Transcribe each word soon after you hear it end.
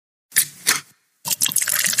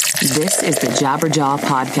This is the Jabberjaw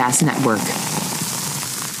Podcast Network.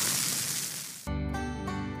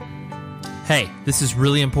 Hey, this is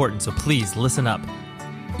really important, so please listen up.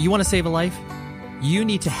 You want to save a life? You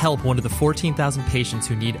need to help one of the 14,000 patients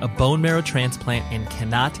who need a bone marrow transplant and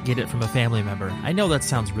cannot get it from a family member. I know that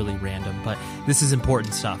sounds really random, but this is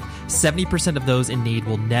important stuff. 70% of those in need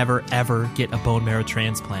will never, ever get a bone marrow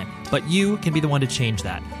transplant, but you can be the one to change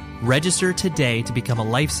that. Register today to become a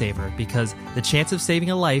lifesaver because the chance of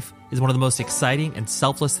saving a life is one of the most exciting and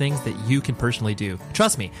selfless things that you can personally do.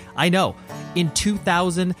 Trust me, I know. In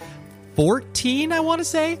 2014, I want to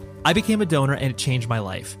say, I became a donor and it changed my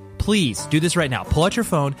life. Please do this right now. Pull out your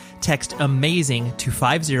phone, text AMAZING to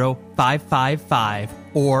 50555,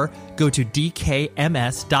 or go to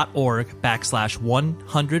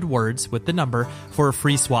dkms.org/100 words with the number for a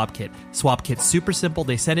free swab kit. Swab kit's super simple.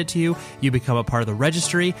 They send it to you. You become a part of the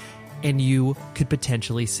registry, and you could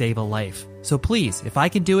potentially save a life. So please, if I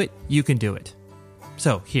can do it, you can do it.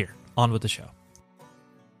 So here, on with the show.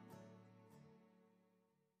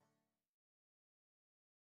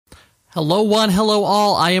 Hello one, hello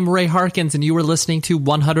all. I am Ray Harkins, and you are listening to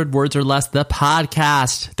 100 Words or Less, the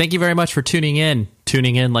podcast. Thank you very much for tuning in.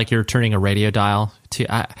 Tuning in like you're turning a radio dial.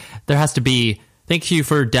 There has to be, thank you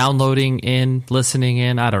for downloading in, listening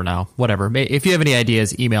in, I don't know, whatever. If you have any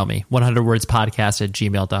ideas, email me,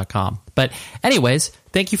 100wordspodcast@gmail.com. But anyways,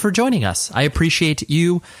 thank you for joining us. I appreciate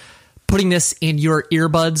you putting this in your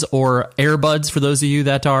earbuds or airbuds for those of you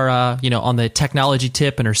that are, on the technology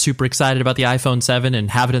tip and are super excited about the iPhone 7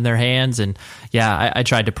 and have it in their hands. And yeah, I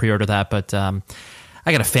tried to pre-order that, but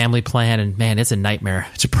I got a family plan and man, it's a nightmare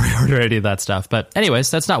to pre-order any of that stuff. But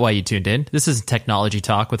anyways, that's not why you tuned in. This isn't Technology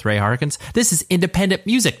Talk with Ray Harkins. This is Independent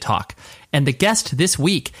Music Talk. And the guest this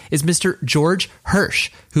week is Mr. George Hirsch,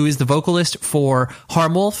 who is the vocalist for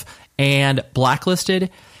Wülf and Blacklisted.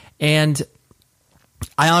 And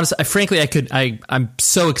I'm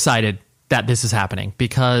so excited that this is happening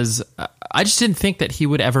because I just didn't think that he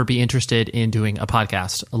would ever be interested in doing a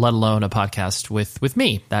podcast, let alone a podcast with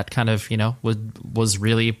me. That kind of, was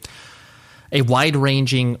really a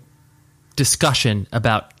wide-ranging discussion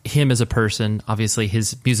about him as a person, obviously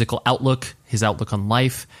his musical outlook, his outlook on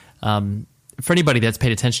life. For anybody that's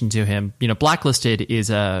paid attention to him, Blacklisted is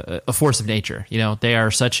a force of nature. They are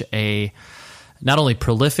such a not only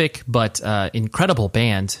prolific, but incredible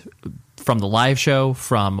band from the live show,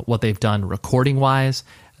 from what they've done recording-wise.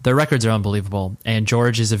 Their records are unbelievable, and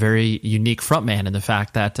George is a very unique frontman in the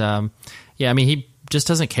fact that, he just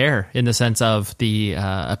doesn't care in the sense of the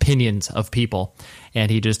opinions of people, and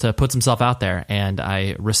he just puts himself out there, and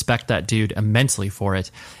I respect that dude immensely for it.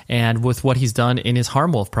 And with what he's done in his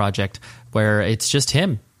Wülf project, where it's just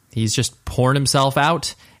him. He's just pouring himself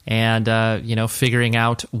out, and figuring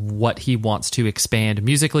out what he wants to expand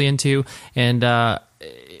musically into, and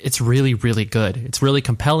it's really, really good. It's really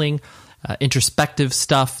compelling, introspective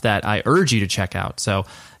stuff that I urge you to check out. So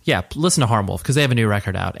yeah, listen to Wülf because they have a new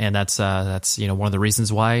record out, and that's one of the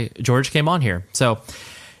reasons why George came on here. So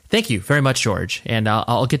thank you very much, George, and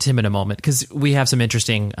I'll get to him in a moment because we have some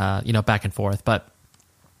interesting back and forth, but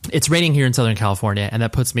it's raining here in Southern California, and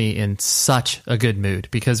that puts me in such a good mood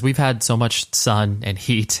because we've had so much sun and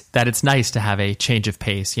heat that it's nice to have a change of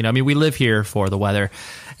pace. We live here for the weather,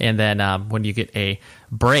 and then when you get a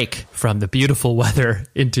break from the beautiful weather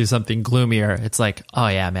into something gloomier, it's like, oh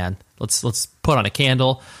yeah, man, let's put on a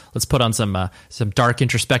candle, let's put on some dark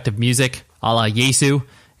introspective music, a la Yesu,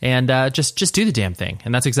 and just do the damn thing.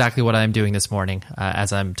 And that's exactly what I'm doing this morning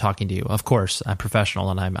as I'm talking to you. Of course, I'm professional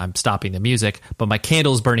and I'm stopping the music, but my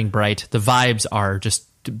candle's burning bright. The vibes are just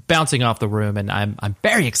bouncing off the room, and I'm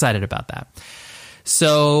very excited about that.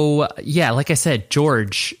 So yeah, like I said,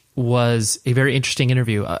 George was a very interesting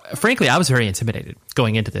interview. Frankly, I was very intimidated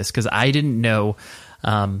going into this because I didn't know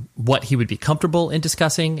what he would be comfortable in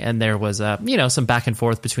discussing, and there was some back and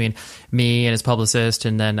forth between me and his publicist,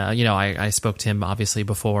 and then I spoke to him obviously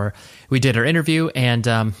before we did our interview,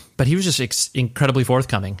 and but he was just incredibly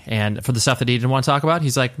forthcoming, and for the stuff that he didn't want to talk about,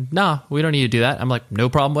 he's like, nah, we don't need to do that. I'm like, no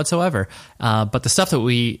problem whatsoever. But the stuff that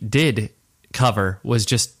we did cover was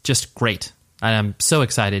just great. And I'm so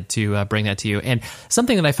excited to bring that to you. And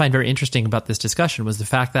something that I find very interesting about this discussion was the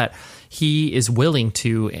fact that he is willing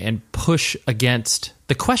to and push against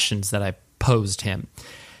the questions that I posed him.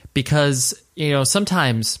 Because,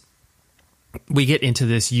 sometimes we get into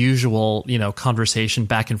this usual, conversation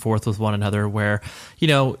back and forth with one another where,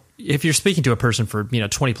 if you're speaking to a person for,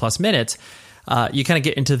 20 plus minutes, you kind of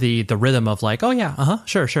get into the rhythm of like, oh yeah,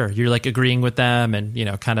 sure. You're like agreeing with them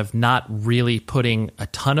and, kind of not really putting a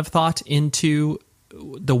ton of thought into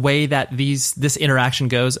the way that this interaction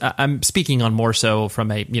goes, I'm speaking on more so from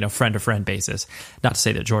a, friend to friend basis. Not to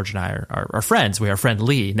say that George and I are friends. We are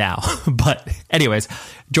friendly now. But anyways,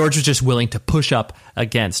 George was just willing to push up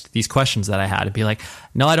against these questions that I had and be like,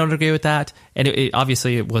 no, I don't agree with that. And it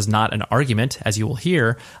obviously it was not an argument, as you will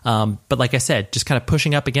hear. But like I said, just kind of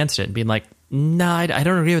pushing up against it and being like, no, I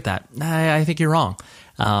don't agree with that. I think you're wrong.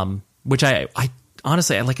 Which I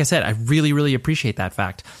honestly, like I said, I really, really appreciate that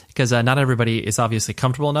fact, because not everybody is obviously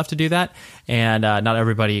comfortable enough to do that, and not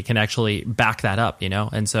everybody can actually back that up,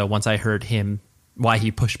 And so once I heard why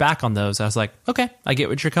he pushed back on those, I was like, okay, I get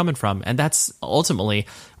what you're coming from. And that's ultimately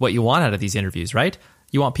what you want out of these interviews, right?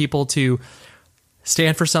 You want people to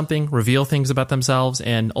stand for something, reveal things about themselves,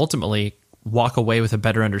 and ultimately walk away with a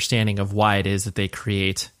better understanding of why it is that they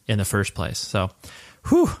create in the first place. So,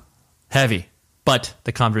 heavy. But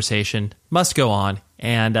the conversation must go on,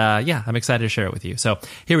 and I'm excited to share it with you. So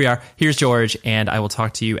here we are. Here's George, and I will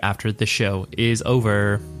talk to you after the show is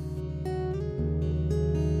over.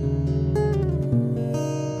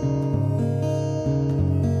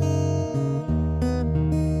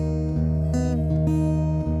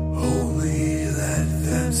 Only let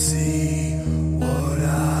them see what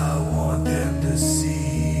I want them to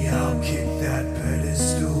see. I'll kick that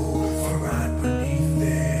pedestal from right beneath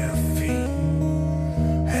their feet.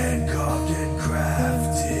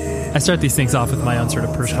 I start these things off with my own sort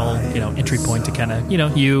of personal, entry point to kind of,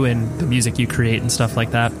 you and the music you create and stuff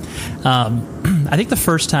like that. I think the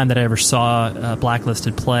first time that I ever saw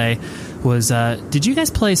Blacklisted play was, did you guys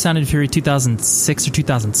play Sound and Fury 2006 or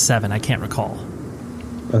 2007? I can't recall.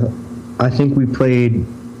 I think we played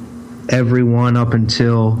every one up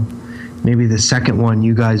until maybe the second one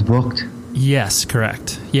you guys booked. Yes,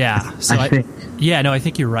 correct. Yeah. So I think. Yeah, no, I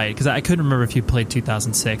think you're right, because I couldn't remember if you played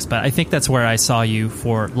 2006, but I think that's where I saw you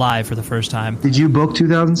live for the first time. Did you book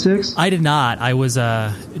 2006? I did not. I was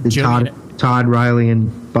Todd, Riley,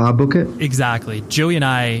 and Bob book it? Exactly. Joey and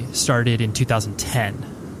I started in 2010.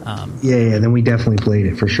 Yeah, then we definitely played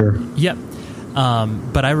it for sure. Yep.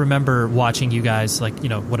 But I remember watching you guys,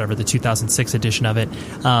 whatever, the 2006 edition of it.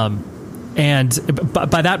 And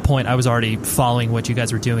by that point, I was already following what you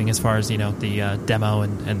guys were doing as far as, the demo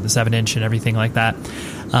and the 7-inch and everything like that.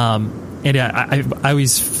 And I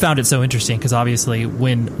always found it so interesting, because obviously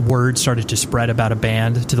when word started to spread about a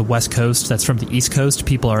band to the West Coast that's from the East Coast,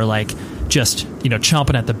 people are just,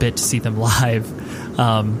 chomping at the bit to see them live.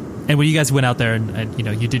 And when you guys went out there and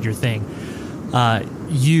you did your thing,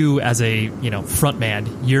 you as a, front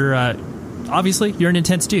man, you're obviously you're an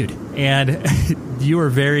intense dude, and you are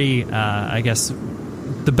very, I guess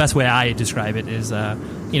the best way I describe it is,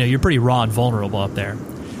 you're pretty raw and vulnerable up there.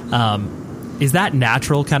 Is that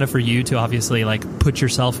natural kind of for you to obviously put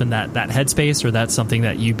yourself in that headspace, or that's something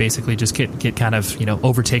that you basically just get kind of,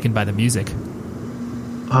 overtaken by the music?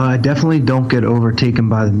 I definitely don't get overtaken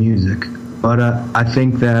by the music, but I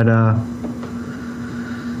think that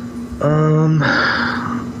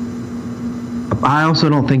I also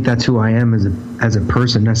don't think that's who I am as a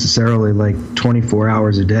person necessarily, 24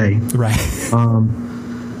 hours a day. Right.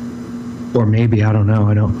 Or maybe, I don't know.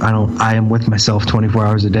 I am with myself 24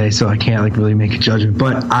 hours a day, so I can't really make a judgment.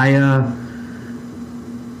 But I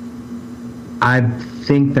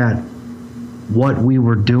think that what we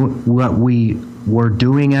were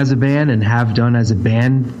doing as a band and have done as a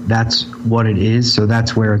band, that's what it is. So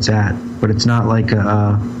that's where it's at. But it's not like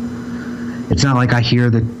it's not like I hear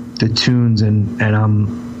the tunes and I'm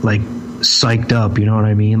psyched up, you know what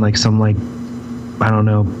I mean? Like some I don't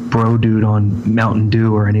know, bro dude on Mountain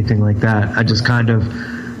Dew or anything like that. I just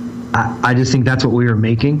I just think that's what we were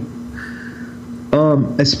making.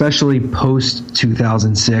 Especially post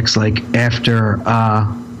 2006, after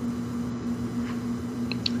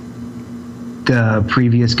the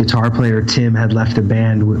previous guitar player Tim had left the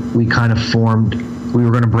band, we kind of formed. We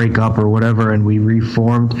were going to break up or whatever, and we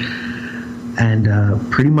reformed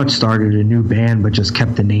and pretty much started a new band, but just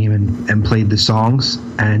kept the name and played the songs.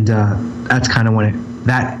 And that's kind of when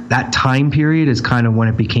that time period is kind of when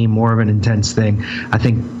it became more of an intense thing. I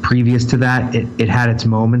think previous to that, it had its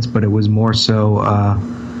moments, but it was more so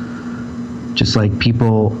just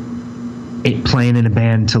people playing in a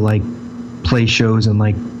band to play shows and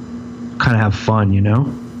kind of have fun,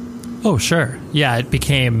 Oh, sure. Yeah, it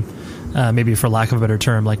became maybe, for lack of a better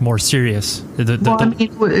term, more serious. I mean,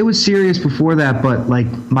 it was serious before that, but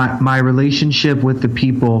my relationship with the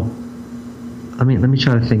people. I mean, let me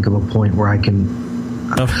try to think of a point where I can.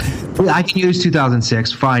 I can use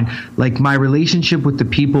 2006. Fine. My relationship with the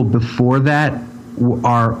people before that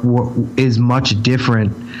is much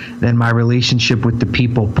different than my relationship with the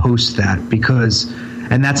people post that, because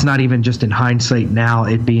and that's not even just in hindsight now,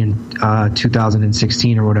 it being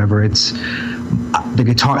 2016 or whatever. It's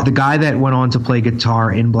the guy that went on to play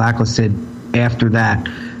guitar in Blacklisted after that,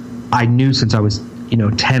 I knew since I was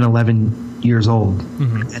 10, 11 years old.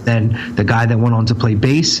 And then the guy that went on to play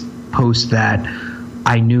bass post that,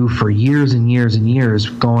 I knew for years and years and years,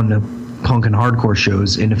 going to punk and hardcore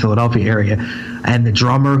shows in the Philadelphia area. And the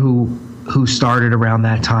drummer who started around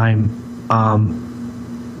that time,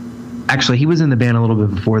 actually he was in the band a little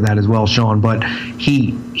bit before that as well, Sean, but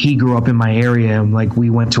he grew up in my area, and like we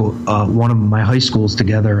went to one of my high schools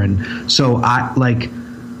together. And so I like,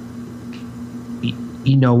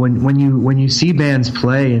 when you see bands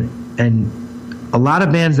play, and a lot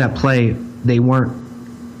of bands that play, they weren't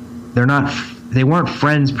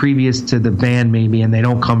friends previous to the band maybe, and they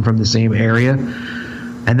don't come from the same area.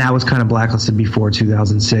 And that was kind of Blacklisted before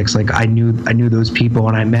 2006. Like I knew those people,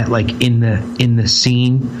 and I met like in the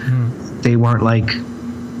scene. They weren't like,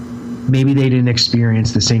 maybe they didn't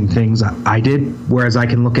experience the same things I did. Whereas I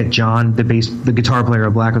can look at John, the guitar player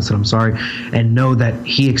of Blacklisted, and know that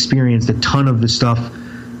he experienced a ton of the stuff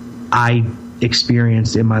I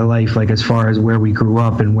experienced in my life, like as far as where we grew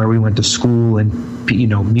up and where we went to school, and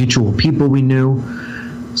mutual people we knew.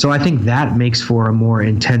 So I think that makes for a more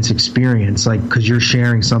intense experience, like because you're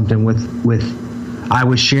sharing something with I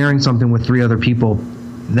was sharing something with 3 other people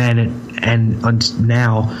then and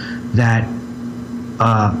now that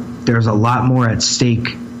there's a lot more at stake.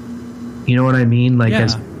 You know what I mean? Like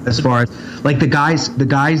as far as like the guys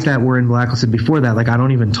that were in Blacklisted before that, like I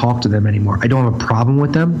don't even talk to them anymore. I don't have a problem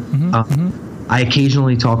with them. I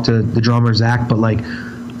occasionally talk to the drummer Zach, but like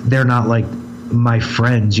they're not like my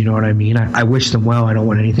friends. You know what I mean? I wish them well. I don't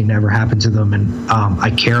want anything to ever happen to them, and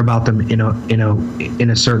I care about them in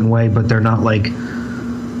a certain way, but they're not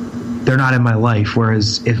in my life.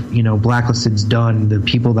 Whereas if Blacklisted's done, the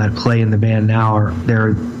people that play in the band now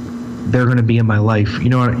they're going to be in my life. You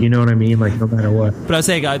know what I mean? Like no matter what. But I was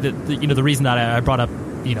saying, the reason that I brought up,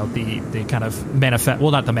 the kind of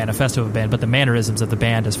not the manifesto of the band, but the mannerisms of the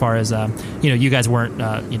band, as far as you guys weren't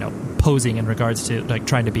posing in regards to like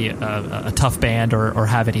trying to be a tough band or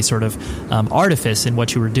have any sort of artifice in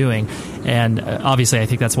what you were doing. And obviously, I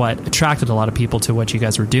think that's what attracted a lot of people to what you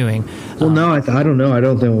guys were doing. Well, no, I don't know. I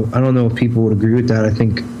don't know if people would agree with that. I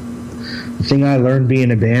think the thing I learned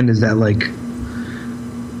being a band is that like,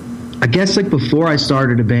 I guess like before I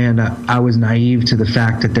started a band, I was naive to the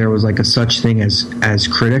fact that there was like a such thing as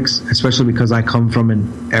critics, especially because I come from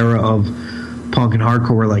an era of punk and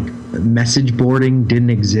hardcore where like message boarding didn't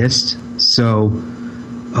exist. So,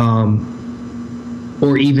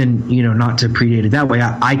 or even, not to predate it that way.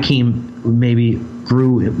 I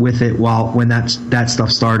grew with it when that stuff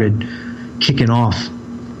started kicking off.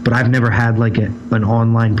 But I've never had like an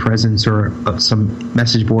online presence or some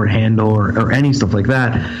message board handle or any stuff like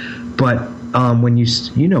that. But when you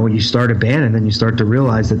start a band and then you start to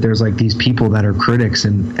realize that there's like these people that are critics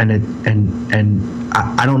and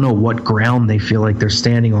I don't know what ground they feel like they're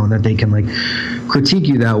standing on that they can like critique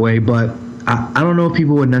you that way. But I don't know if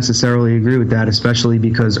people would necessarily agree with that, especially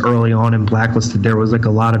because early on in Blacklisted there was like a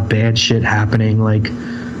lot of bad shit happening, like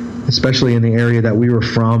especially in the area that we were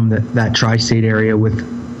from, that tri-state area with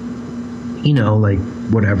like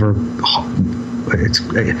whatever.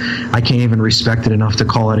 I can't even respect it enough to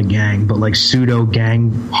call it a gang, but like pseudo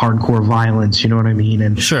gang hardcore violence, you know what I mean?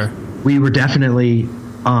 And sure, we were definitely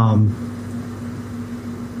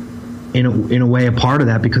in a way a part of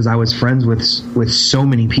that because I was friends with so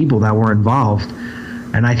many people that were involved,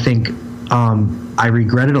 and I think I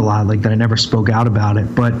regretted a lot, like that I never spoke out about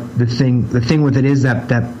it. But the thing with it is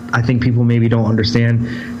that I think people maybe don't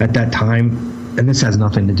understand at that time, and this has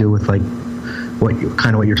nothing to do with like what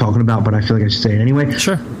you're talking about, but I feel like I should say it anyway.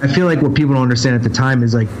 Sure. I feel like what people don't understand at the time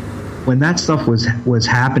is like when that stuff was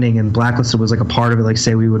happening and Blacklisted was like a part of it. Like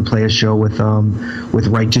say we would play a show with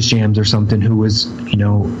Righteous Jams or something, who was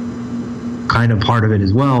kind of part of it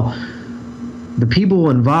as well. The people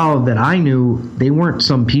involved that I knew, they weren't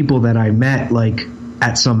some people that I met like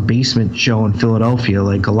at some basement show in Philadelphia.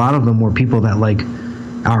 Like a lot of them were people that like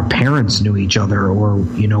our parents knew each other, or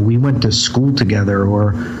we went to school together,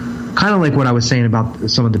 or kind of like what I was saying about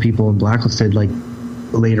some of the people in Blacklisted, like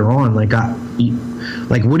later on, like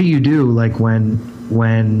what do you do like when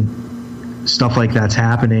stuff like that's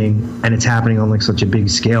happening and it's happening on like such a big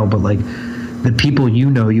scale, but like the people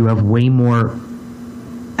you have way more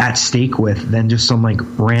at stake with than just some like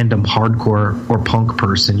random hardcore or punk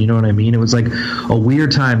person, you know what I mean? It was like a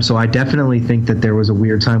weird time. So I definitely think that there was a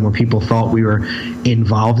weird time where people thought we were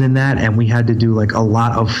involved in that, and we had to do like a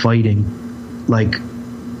lot of fighting, like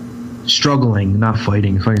struggling, not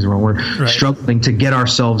fighting is the wrong word, right. Struggling to get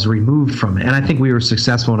ourselves removed from it. And I think we were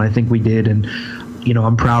successful, and I think we did, and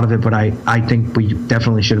I'm proud of it, but I think we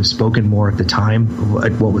definitely should have spoken more at the time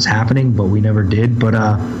of what was happening, but we never did. But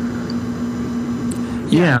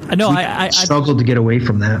I struggled to get away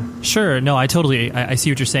from that. Sure. No, I totally, I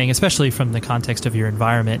see what you're saying, especially from the context of your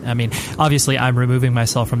environment. I mean, obviously I'm removing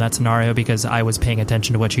myself from that scenario because I was paying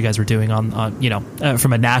attention to what you guys were doing on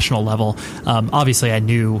from a national level. Obviously I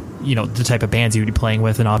knew, the type of bands you'd be playing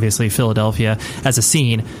with, and obviously Philadelphia as a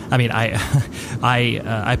scene. I mean,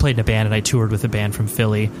 I played in a band and I toured with a band from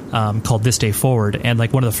Philly, called This Day Forward. And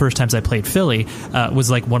like one of the first times I played Philly,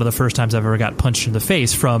 was like one of the first times I've ever got punched in the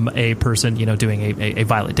face from a person, doing a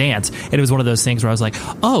violent dance. And it was one of those things where I was like,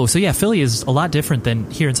 oh, so yeah, Philly is a lot different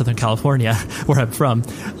than here in Southern California, where I'm from.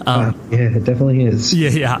 Yeah, it definitely is.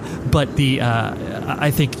 Yeah. But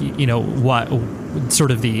I think, what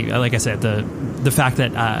sort of like I said, the fact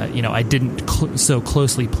that, I didn't so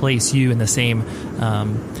closely place you in the same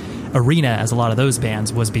arena as a lot of those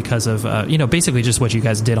bands was because of, basically just what you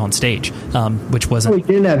guys did on stage, which wasn't... It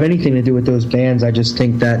didn't have anything to do with those bands. I just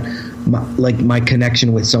think that my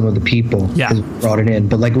connection with some of the people has brought it in.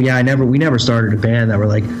 But we never started a band that were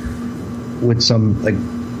like with some like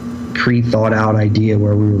pre-thought out idea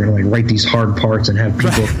where we were going to like write these hard parts and have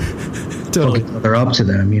people totally hook each other up to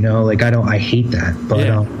them, I hate that.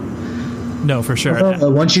 But no, for sure.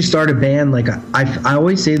 Once you start a band, like I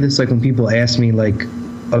always say this, like when people ask me like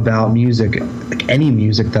about music, like any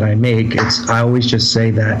music that I make, I always just say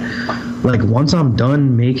that like once I'm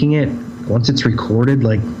done making it, once it's recorded,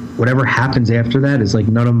 like whatever happens after that is like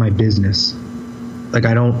none of my business. Like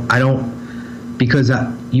I don't because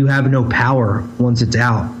you have no power once it's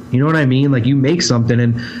out. You know what I mean? Like you make something,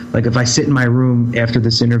 and like if I sit in my room after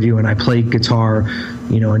this interview and I play guitar,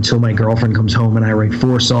 until my girlfriend comes home, and I write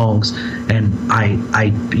 4 songs and I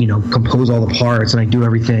compose all the parts and I do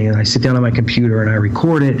everything, and I sit down on my computer and I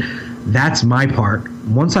record it, that's my part.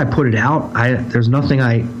 Once I put it out, there's nothing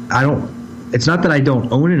I don't, it's not that I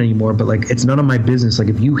don't own it anymore, but like it's none of my business. Like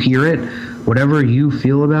if you hear it, whatever you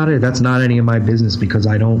feel about it, that's not any of my business, because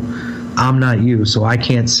I'm not you, so I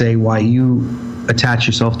can't say why you attach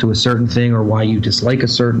yourself to a certain thing or why you dislike a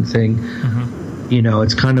certain thing. Mm-hmm.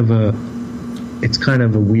 It's kind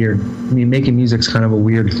of a weird, making music's kind of a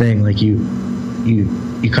weird thing. Like you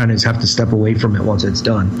kind of just have to step away from it once it's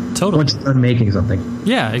done. Totally. Once it's done making something.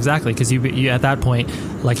 Yeah, exactly. Because you at that point,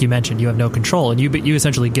 like you mentioned, you have no control, and you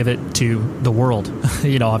essentially give it to the world.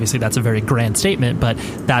 Obviously that's a very grand statement, but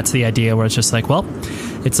that's the idea where it's just like, well,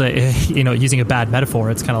 it's using a bad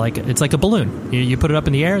metaphor, it's kind of like, it's like a balloon. You put it up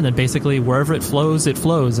in the air, and then basically wherever it flows,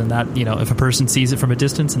 and that, if a person sees it from a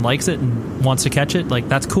distance and likes it and wants to catch it, like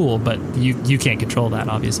that's cool, but you can't control that,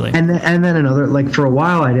 obviously. And then another, like for a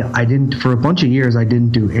while I didn't, for a bunch of years I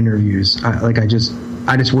didn't do interviews. I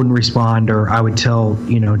just wouldn't respond, or I would tell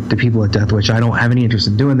the people at Death Wish I don't have any interest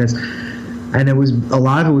in doing this. And a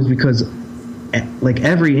lot of it was because like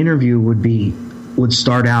every interview would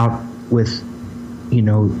start out with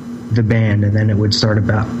the band, and then it would start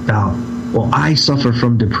about well, I suffer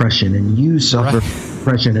from depression and you suffer from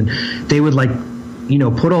depression, and they would like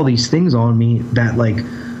put all these things on me that, like,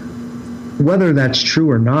 whether that's true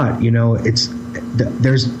or not,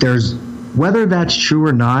 there's whether that's true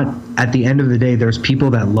or not, at the end of the day, there's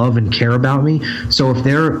people that love and care about me. So if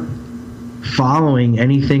they're following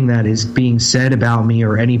anything that is being said about me,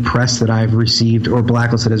 or any press that I've received or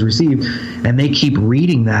Blacklisted has received, and they keep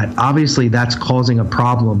reading that, obviously that's causing a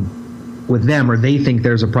problem with them, or they think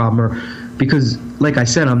there's a problem. Or because, like I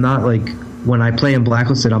said, I'm not like, when I play in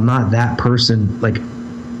Blacklisted, I'm not that person like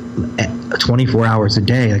 24 hours a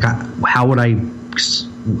day. Like how would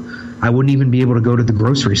I wouldn't even be able to go to the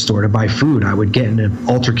grocery store to buy food. I would get in an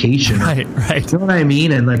altercation. Right. You know what I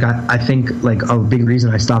mean? And like I think like a big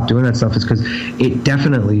reason I stopped doing that stuff is because it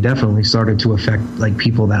definitely started to affect like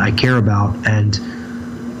people that I care about, and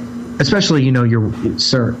especially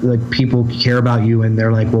like people care about you, and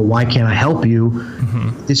they're like, well, why can't I help you?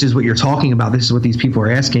 Mm-hmm. This is what you're talking about. This is what these people are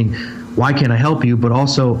asking. Why can't I help you? But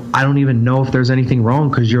also, I don't even know if there's anything wrong,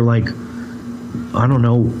 because you're like, I don't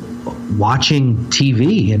know, watching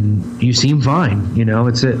TV and you seem fine.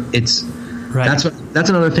 It's right. That's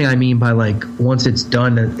another thing I mean by like, once it's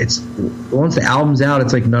done, once the album's out,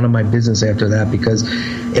 it's like none of my business after that, because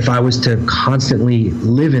if I was to constantly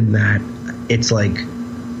live in that, it's like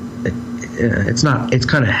it's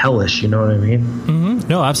kind of hellish, you know what I mean? Mm-hmm.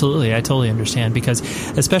 No, absolutely. I totally understand, because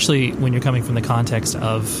especially when you're coming from the context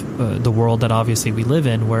of the world that obviously we live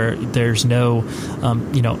in, where there's no,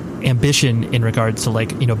 ambition in regards to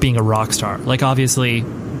like, being a rock star. Like obviously,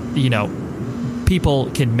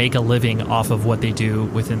 people can make a living off of what they do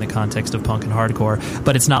within the context of punk and hardcore,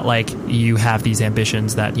 but it's not like you have these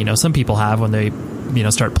ambitions that, you know, some people have when they, you know,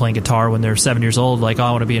 start playing guitar when they're 7 years old, like, oh,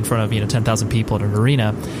 I want to be in front of, you know, 10,000 people at an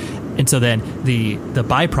arena. And so then the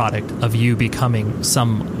byproduct of you becoming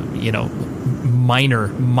some, you know, minor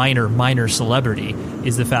celebrity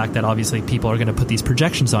is the fact that obviously people are going to put these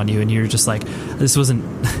projections on you, and you're just like, this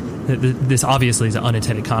obviously is an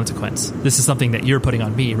unintended consequence. This is something that you're putting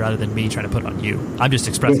on me rather than me trying to put on you. I'm just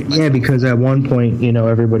expressing myself. Yeah, because at one point, you know,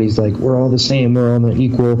 everybody's like, we're all the same, we're on the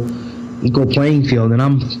equal playing field, and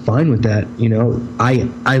I'm fine with that. You know,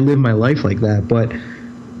 I live my life like that, but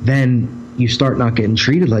then you start not getting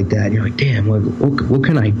treated like that, and you're like, damn, what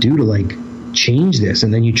can I do to like change this?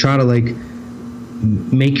 And then you try to like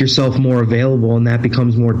make yourself more available, and that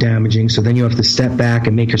becomes more damaging. So then you have to step back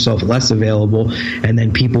and make yourself less available, and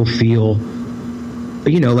then people feel,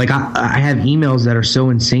 you know, like I have emails that are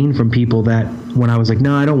so insane from people that when I was like,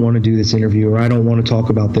 no, I don't want to do this interview, or I don't want to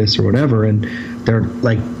talk about this or whatever, and they're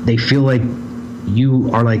like, they feel like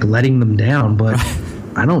you are like letting them down. But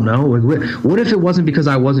I don't know. What if it wasn't because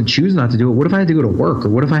I wasn't choosing not to do it? What if I had to go to work, or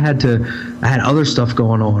what if I had other stuff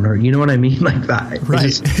going on, or you know what I mean? Like that.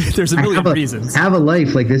 Right. There's a million reasons. I have a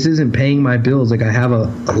life. Like, this isn't paying my bills. Like, I have a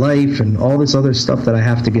life and all this other stuff that I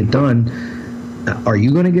have to get done. Are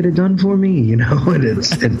you going to get it done for me? You know, and it's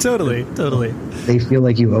totally. They feel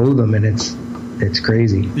like you owe them, and it's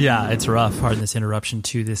crazy. Yeah, it's rough. Pardon this interruption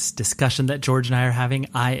to this discussion that George and I are having.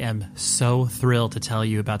 I am so thrilled to tell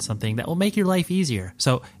you about something that will make your life easier.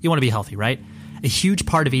 So you want to be healthy, right? A huge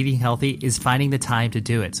part of eating healthy is finding the time to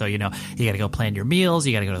do it. So, you know, you got to go plan your meals.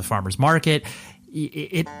 You got to go to the farmer's market.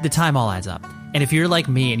 The time all adds up. And if you're like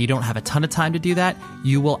me and you don't have a ton of time to do that,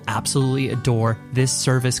 you will absolutely adore this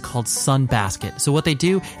service called Sunbasket. So what they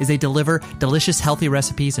do is they deliver delicious, healthy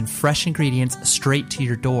recipes and fresh ingredients straight to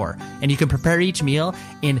your door. And you can prepare each meal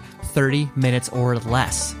in 30 minutes or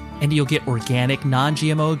less. And you'll get organic,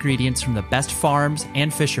 non-GMO ingredients from the best farms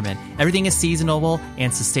and fishermen. Everything is seasonable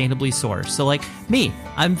and sustainably sourced. So like me,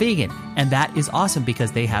 I'm vegan. And that is awesome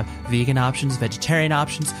because they have vegan options, vegetarian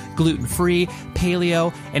options, gluten-free,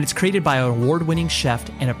 paleo, and it's created by an award-winning chef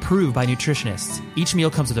and approved by nutritionists. Each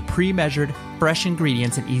meal comes with a pre-measured, fresh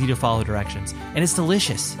ingredients and easy-to-follow directions. And it's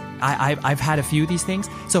delicious. I've had a few of these things.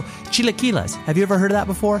 So chilaquiles, have you ever heard of that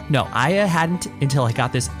before? No, I hadn't until I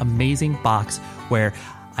got this amazing box where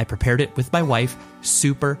I prepared it with my wife.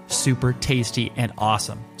 Super, super tasty and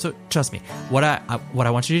awesome. So trust me, what I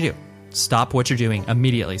want you to do, stop what you're doing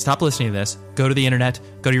immediately. Stop listening to this. Go to the internet,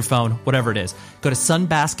 go to your phone, whatever it is. Go to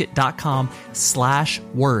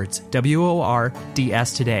sunbasket.com/words,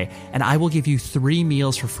 WORDS today, and I will give you 3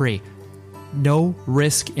 meals for free. No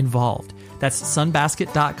risk involved. That's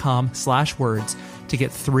sunbasket.com/words to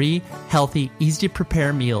get 3 healthy, easy to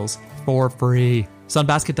prepare meals for free.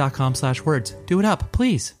 Sunbasket.com/words. Do it up,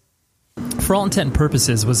 please. For all intent and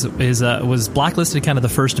purposes, was Blacklisted kind of the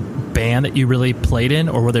first band that you really played in,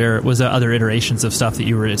 or was there other iterations of stuff that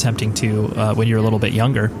you were attempting to when you were a little bit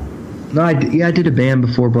younger? No, I did a band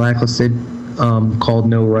before Blacklisted called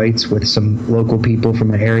No Rights with some local people from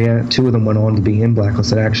my area. 2 of them went on to be in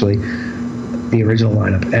Blacklisted, actually, the original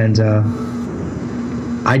lineup. And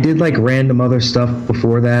I did like random other stuff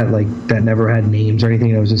before that, like that never had names or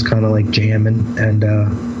anything. I was just kind of like jamming, and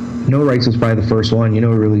No Rights was probably the first one. You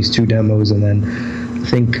know, we released 2 demos, and then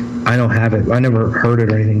I don't have it. I never heard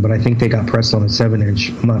it or anything, but I think they got pressed on a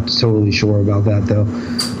 7-inch. I'm not totally sure about that though.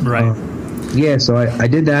 Right. Yeah. So I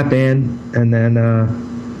did that band, and then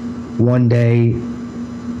one day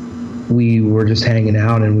we were just hanging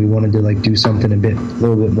out, and we wanted to like do something a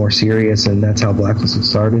little bit more serious, and that's how Blacklisted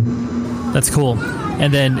started. That's cool.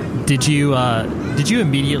 And then did you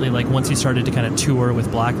immediately, like once you started to kind of tour with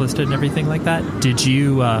Blacklisted and everything like that, did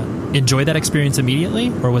you enjoy that experience immediately,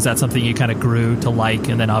 or was that something you kind of grew to like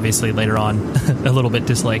and then obviously later on a little bit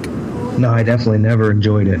dislike? No, I definitely never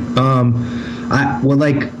enjoyed it. The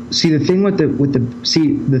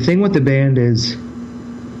thing with the band is,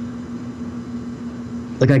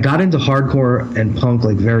 like, I got into hardcore and punk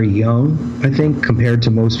like very young, I think, compared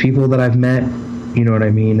to most people that I've met. You know what I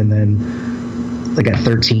mean? And then like at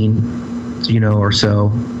 13, you know, or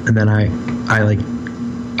so, and then I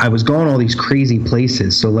was going all these crazy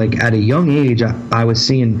places. So like at a young age, I was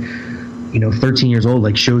seeing, you know, 13 years old,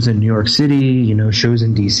 like shows in New York City, you know, shows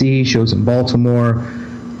in DC, shows in Baltimore,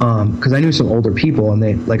 because I knew some older people, and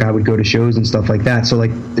I would go to shows and stuff like that. So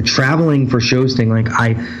like the traveling for shows thing, like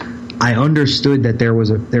I understood that there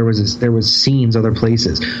was scenes other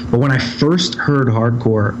places. But when I first heard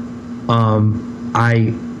hardcore,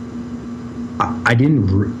 I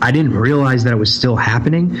didn't realize that it was still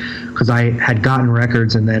happening, because I had gotten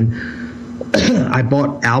records, and then I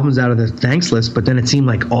bought albums out of the thanks list, but then it seemed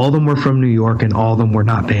like all of them were from New York and all of them were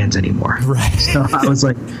not bands anymore. Right. So I was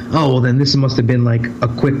like, oh, well, then this must have been like a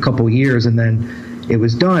quick couple years, and then it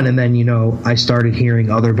was done. And then, I started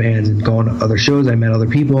hearing other bands and going to other shows. I met other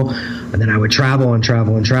people, and then I would travel and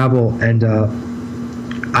travel and travel. And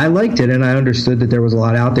I liked it, and I understood that there was a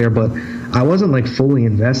lot out there, but I wasn't like fully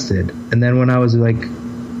invested. And then when I was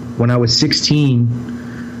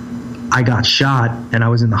 16, I got shot and I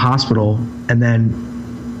was in the hospital, and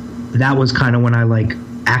then that was kind of when I like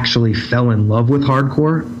actually fell in love with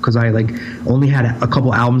hardcore, because I like only had a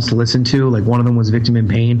couple albums to listen to. Like one of them was Victim in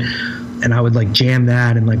Pain, and I would like jam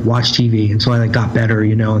that and like watch TV until I like got better,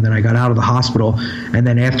 and then I got out of the hospital. And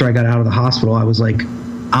then after I got out of the hospital, I was like,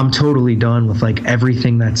 I'm totally done with like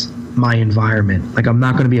everything that's my environment. Like I'm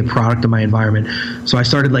not going to be a product of my environment. So I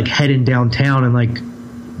started like heading downtown, and like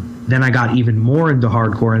then I got even more into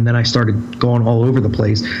hardcore, and then I started going all over the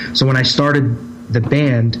place. So when I started the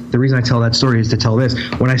band, the reason I tell that story is to tell this.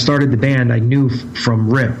 When I started the band, I knew from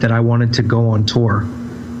RIP that I wanted to go on tour,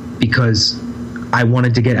 because I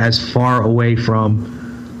wanted to get as far away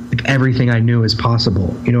from like everything I knew as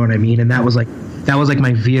possible. You know what I mean? And that was like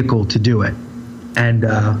my vehicle to do it. And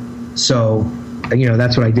so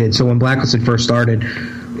that's what I did. So when Blacklisted first started,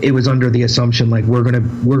 it was under the assumption like we're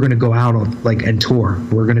gonna go out on, like, and tour.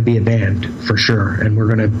 We're gonna be a band for sure, and we're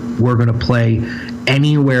gonna play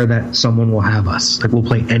anywhere that someone will have us. Like we'll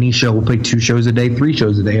play any show. We'll play 2 shows a day, 3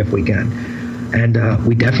 shows a day if we can. And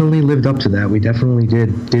we definitely lived up to that. We definitely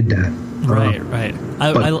did that. Right.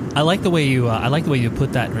 I like the way you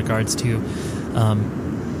put that in regards to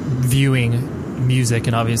viewing music,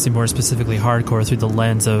 and obviously more specifically hardcore, through the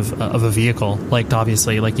lens of a vehicle. Like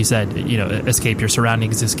obviously, like you said, escape your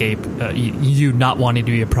surroundings, escape you not wanting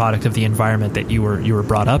to be a product of the environment that you were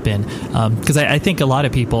brought up in. Because I think a lot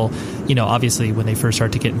of people, obviously when they first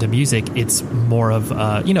start to get into music, it's more of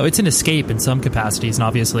it's an escape in some capacities, and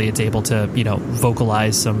obviously it's able to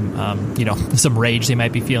vocalize some some rage they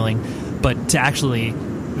might be feeling, but to actually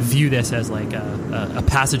view this as like a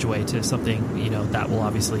passageway to something that will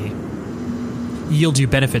obviously yield you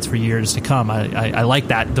benefits for years to come. I like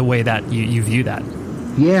that, the way that you view that.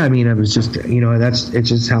 Yeah, I mean, it was just it's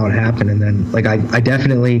just how it happened. And then like I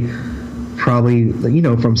definitely probably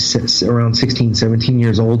from around 16, 17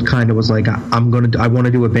 years old kind of was like, I want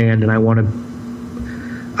to do a band, and I want to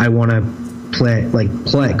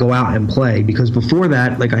go out and play, because before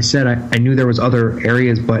that, like I said, I knew there was other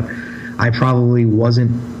areas, but I probably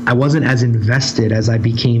wasn't as invested as I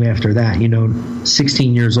became after that.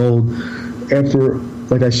 16 years old, after,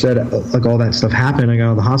 like I said, like all that stuff happened, I got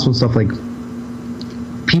out of the hospital and stuff, like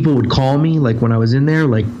people would call me, like when I was in there,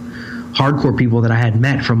 like hardcore people that I had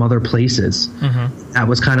met from other places. Mm-hmm. That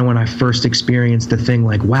was kind of when I first experienced the thing,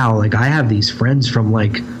 like, wow, like I have these friends from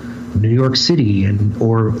like New York City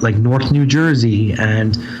or like North New Jersey,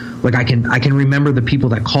 and like I can remember the people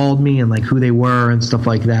that called me and like who they were and stuff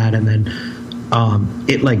like that. And then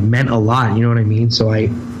it like meant a lot, you know what I mean? So I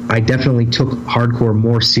definitely took hardcore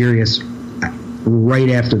more serious right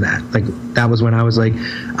after that. Like that was when I was like,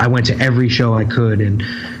 I went to every show I could, and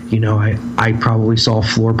I probably saw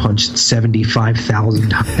Floor Punch 75,000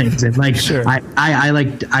 times, and like sure.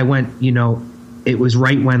 I went, it was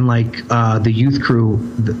right when like the Youth Crew,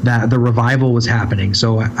 the revival was happening,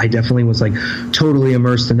 so I definitely was like totally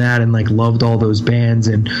immersed in that, and like loved all those bands,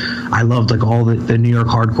 and I loved like all the New York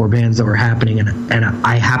hardcore bands that were happening, and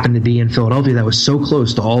I happened to be in Philadelphia that was so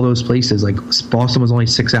close to all those places. Like Boston was only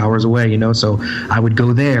 6 hours away, so I would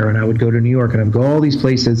go there, and I would go to New York, and I'd go all these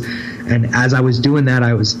places. And as I was doing that,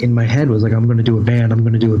 I was in my head was like, I'm going to do a band,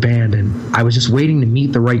 and I was just waiting to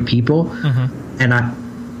meet the right people. Mm-hmm. And I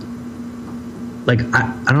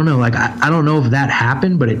don't know, like I don't know if that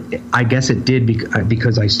happened, but I guess it did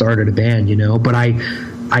because I started a band, But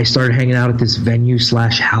I started hanging out at this venue /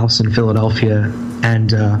 house in Philadelphia, and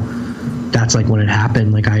that's like when it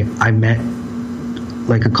happened. Like I met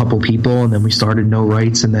like a couple people, and then we started No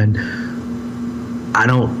Rights, and then I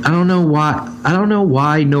don't know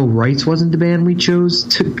why No Rights wasn't the band we chose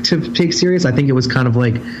to take serious. I think it was kind of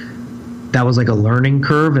like, that was like a learning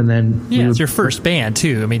curve, and then it's your first band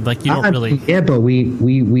too. I mean, like you don't really. Yeah, but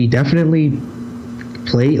we definitely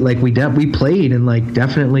played. Like we played, and like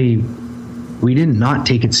definitely we did not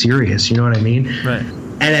take it serious. You know what I mean? Right.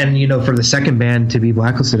 And then for the second band to be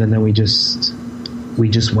Blacklisted, and then we just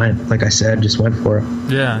went, like I said, just went for it.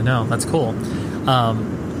 Yeah, no, that's cool.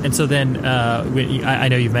 And so then I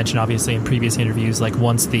know you've mentioned obviously in previous interviews, like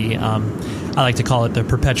once the I like to call it the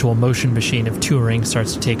perpetual motion machine of touring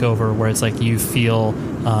starts to take over, where it's like you feel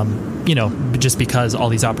just because all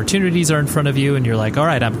these opportunities are in front of you and you're like, all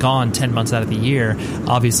right, I'm gone 10 months out of the year.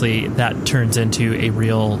 Obviously that turns into a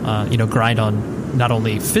real grind on not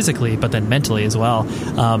only physically but then mentally as well.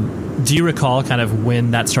 Do you recall kind of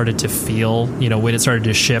when that started to feel, when it started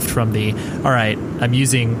to shift from the, all right, I'm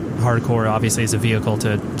using hardcore obviously as a vehicle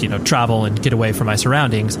to, travel and get away from my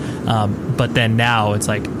surroundings. But then now it's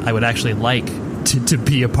like, I would actually like to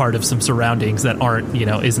be a part of some surroundings that aren't,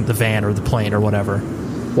 isn't the van or the plane or whatever.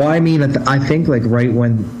 Well, I mean, I think like right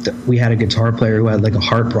when we had a guitar player who had like a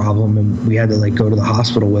heart problem and we had to like go to the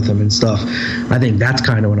hospital with him and stuff, I think that's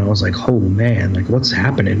kind of when I was like, oh man, like what's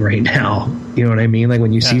happening right now? You know what I mean? Like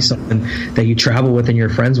when you see someone that you travel with and you're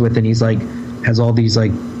friends with and he's like, has all these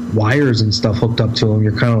like wires and stuff hooked up to him,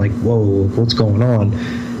 you're kind of like, whoa, what's going on?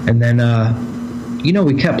 And then,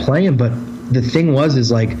 we kept playing, but the thing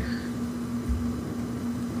is like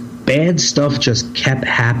bad stuff just kept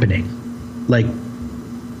happening. Like,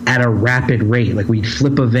 at a rapid rate. Like we'd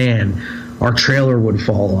flip a van, our trailer would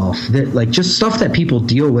fall off, like just stuff that people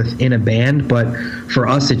deal with in a band, but for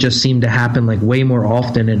us it just seemed to happen like way more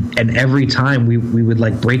often, and every time we would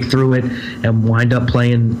like break through it and wind up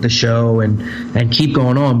playing the show and keep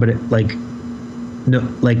going on. But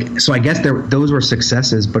so I guess those were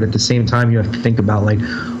successes, but at the same time you have to think about like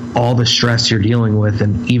all the stress you're dealing with,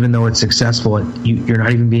 and even though it's successful, you're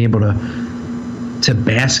not even being able to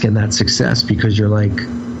bask in that success because you're like,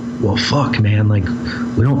 well, fuck, man, like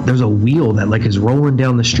there's a wheel that like is rolling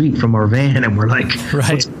down the street from our van and we're like,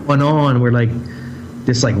 what's going on? We're like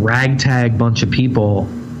this like ragtag bunch of people,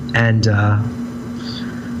 and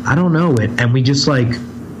I don't know it. And we just like,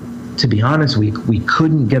 to be honest, we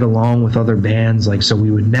couldn't get along with other bands. Like, so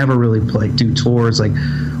we would never really do tours. Like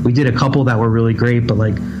we did a couple that were really great, but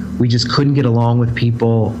like we just couldn't get along with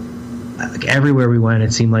people. Like everywhere we went,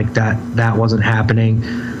 it seemed like that wasn't happening.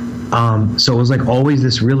 So it was like always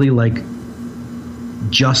this really like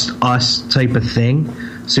just us type of thing.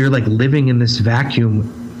 So you're like living in this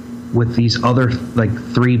vacuum with these other like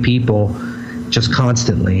three people just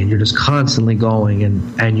constantly, and you're just constantly going,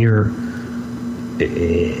 and you're,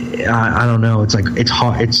 I don't know. It's like, it's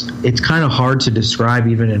hard. It's kind of hard to describe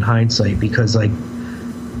even in hindsight, because like,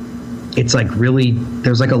 it's like really,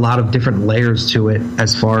 there's like a lot of different layers to it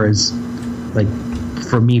as far as like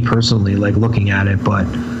for me personally, like looking at it. But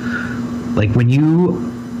like when you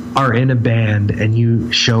are in a band and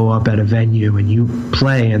you show up at a venue and you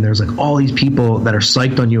play and there's like all these people that are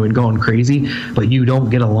psyched on you and going crazy, but you don't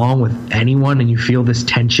get along with anyone, and you feel this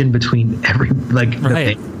tension between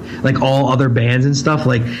like all other bands and stuff,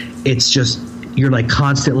 like it's just, you're like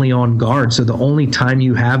constantly on guard. So the only time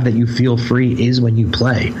you have that you feel free is when you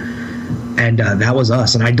play. And that was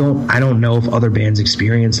us. And I don't know if other bands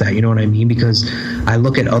experience that, you know what I mean? Because I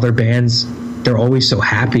look at other bands, they're always so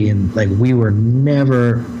happy, and like we were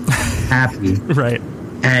never happy. Right.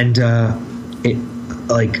 And it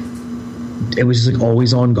was just like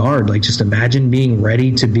always on guard. Like just imagine being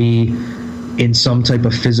ready to be in some type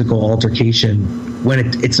of physical altercation when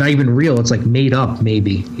it's not even real. It's like made up,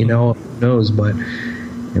 maybe, who knows, but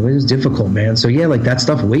it was difficult, man. So yeah, like that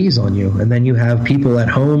stuff weighs on you. And then you have people at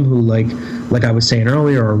home who like I was saying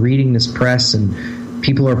earlier, are reading this press, and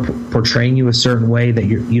people are portraying you a certain way that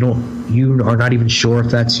you are not even sure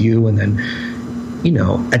if that's you. And then,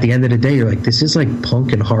 at the end of the day, you're like, this is like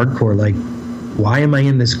punk and hardcore. Like, why am I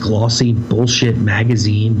in this glossy bullshit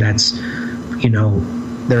magazine that's,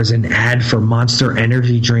 there's an ad for Monster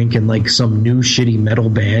Energy drink and like some new shitty metal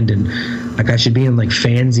band, and like I should be in like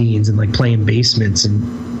fanzines and like playing basements,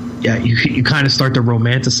 and yeah, you kind of start to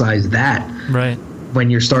romanticize that, right, when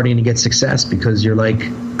you're starting to get success, because you're like,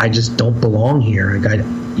 I just don't belong here. Like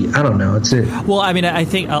I don't know. It's it. Well, I mean, I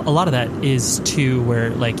think a lot of that is too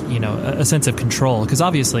where like, a sense of control, because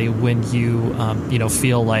obviously when you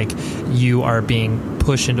feel like you are being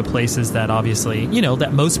pushed into places that obviously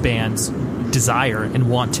that most bands desire and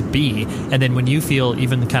want to be, and then when you feel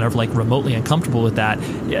even kind of like remotely uncomfortable with that,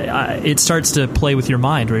 it starts to play with your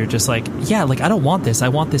mind, where you're just like, yeah, like I don't want this. I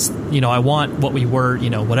want this. I want what we were,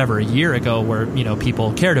 whatever, a year ago, where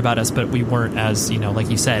people cared about us, but we weren't as like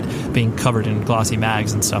you said, being covered in glossy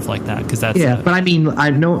mags and stuff like that. Because that's but I mean,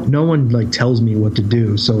 no one like tells me what to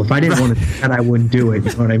do. So if I didn't want to do that, I wouldn't do it.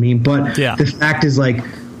 You know what I mean? But the fact is, like,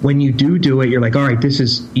 when you do it, you're like, all right, this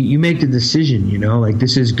is, you make the decision, like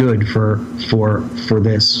this is good for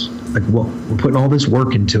this, like we're putting all this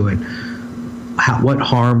work into it. What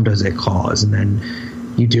harm does it cause? And then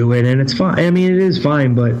you do it and it's fine. I mean, it is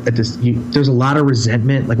fine, but there's a lot of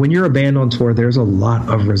resentment. Like when you're a band on tour, there's a lot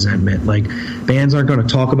of resentment. Like bands aren't going to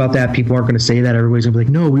talk about that. People aren't going to say that. Everybody's going to be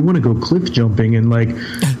like, no, we want to go cliff jumping and like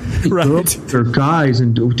girls or guys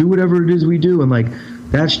and do whatever it is we do. And like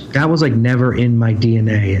that was like never in my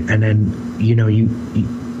DNA. And then, you know,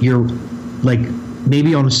 you're like,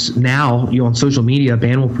 maybe on social media, a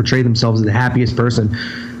band will portray themselves as the happiest person,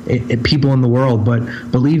 people in the world, but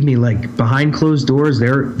believe me, like behind closed doors,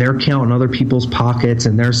 they're counting other people's pockets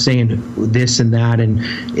and they're saying this and that, and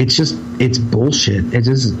it's bullshit. It's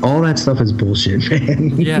just all that stuff is bullshit,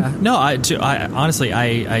 man. Yeah, no, I honestly,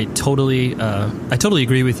 I totally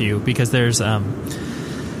agree with you, because there's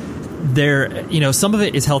you know, some of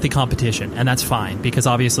it is healthy competition, and that's fine, because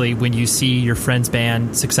obviously when you see your friend's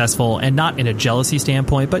band successful, and not in a jealousy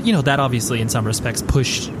standpoint, but you know, that obviously in some respects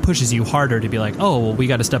pushes you harder to be like, oh, well, we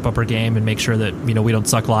got to step up our game and make sure that, you know, we don't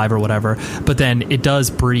suck live or whatever. But then it does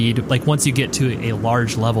breed, like once you get to a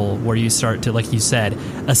large level where you start to, like you said,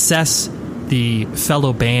 assess the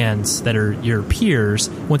fellow bands that are your peers,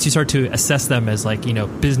 once you start to assess them as like, you know,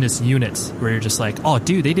 business units, where you're just like, oh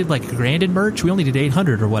dude, they did like $1,000 in merch, we only did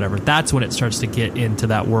 800 or whatever. That's when it starts to get into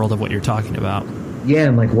that world of what you're talking about. Yeah,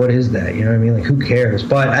 and like, what is that? You know what I mean? Like, who cares?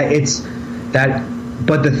 But it's that.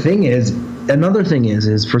 But the thing is, another thing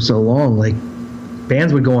is for so long, like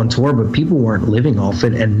bands would go on tour, but people weren't living off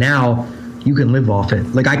it, and now you can live off it.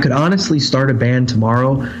 Like I could honestly start a band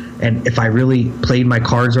tomorrow, and if I really played my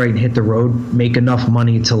cards right and hit the road, make enough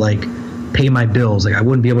money to like pay my bills. Like I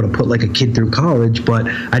wouldn't be able to put like a kid through college, but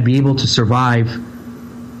I'd be able to survive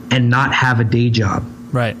and not have a day job.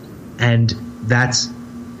 Right. And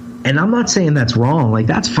I'm not saying that's wrong. Like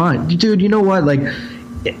that's fine. Dude, you know what? Like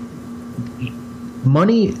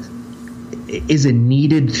money is a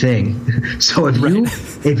needed thing. So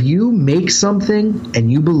if you make something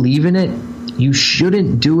and you believe in it, you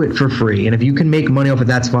shouldn't do it for free. And if you can make money off it,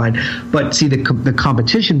 that's fine. But see, the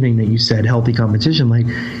competition thing that you said, healthy competition, like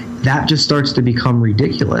that just starts to become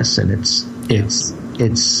ridiculous, and it's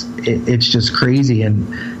just crazy, and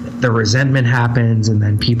the resentment happens, and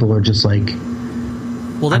then people are just like,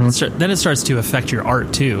 well, then it starts to affect your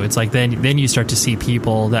art too. It's like then you start to see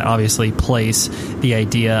people that obviously place the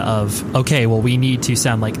idea of, okay, well, we need to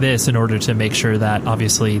sound like this in order to make sure that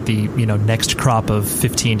obviously the, you know, next crop of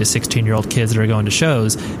 15 to 16-year-old kids that are going to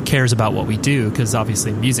shows cares about what we do, because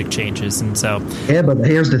obviously music changes. And so yeah, but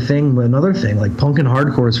here's the thing, another thing, like punk and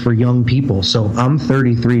hardcore is for young people. So I'm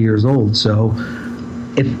 33 years old, so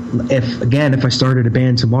if I started a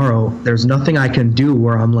band tomorrow, there's nothing I can do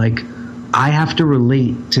where I'm like, I have to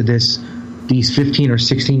relate to these 15 or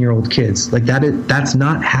 16-year-old kids. Like that's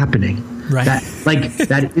not happening. Right.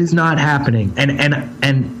 That is not happening.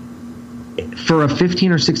 And for a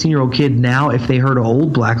 15 or 16-year-old kid now, if they heard an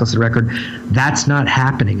old Blacklisted record, that's not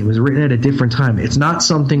happening. It was written at a different time. It's not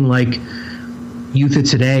something like youth of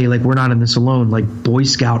today, like we're not in this alone, like Boy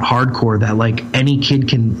Scout hardcore that like any kid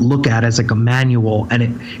can look at as like a manual, and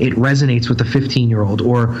it resonates with the 15-year-old,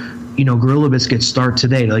 or you know, Gorilla Biscuits Start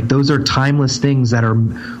Today. Like those are timeless things that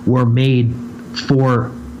were made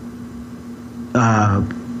for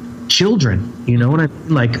children. You know what I mean?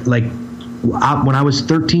 Like when I was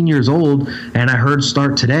 13 years old and I heard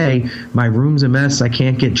Start Today, my room's a mess, I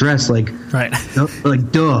can't get dressed. Like, right. Like,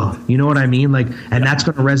 duh. You know what I mean? Like, and that's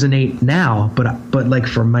going to resonate now. But like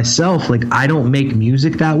for myself, like I don't make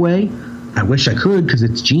music that way. I wish I could, because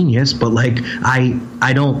it's genius. But like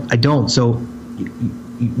I don't. So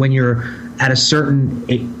when you're at a certain,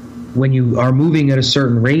 when you are moving at a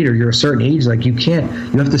certain rate, or you're a certain age, like you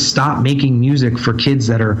have to stop making music for kids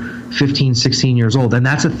that are 15, 16 years old. And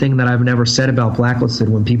that's a thing that I've never said about Blacklisted,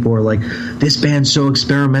 when people are like, this band's so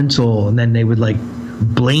experimental, and then they would like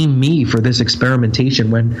blame me for this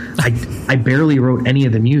experimentation when I barely wrote any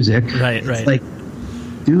of the music. Right. Like,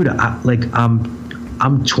 dude,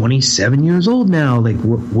 I'm 27 years old now. Like,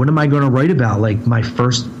 what am I going to write about? Like my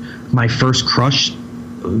first crush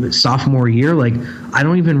sophomore year, like I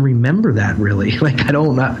don't even remember that really. Like I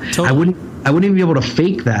wouldn't even be able to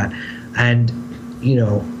fake that. And you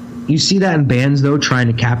know, you see that in bands though, trying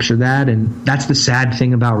to capture that, and that's the sad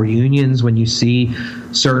thing about reunions, when you see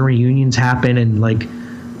certain reunions happen, and like,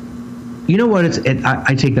 you know what,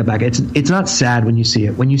 I take that back. It's not sad when you see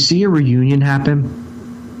it. When you see a reunion happen,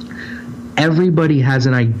 everybody has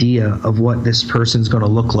an idea of what this person's going to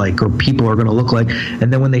look like, or people are going to look like,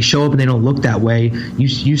 and then when they show up and they don't look that way,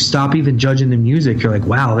 you stop even judging the music. You're like,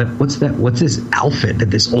 wow, what's this outfit that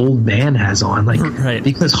this old man has on? Like, right.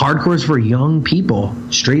 Because hardcore is for young people,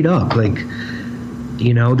 straight up. Like,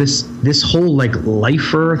 you know, this whole like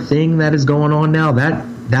lifer thing that is going on now,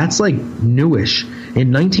 that's like newish.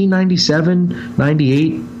 In 1997,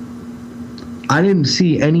 98, I didn't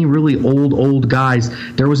see any really old guys.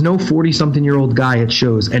 There was no 40-something-year-old guy at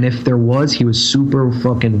shows, and if there was, he was super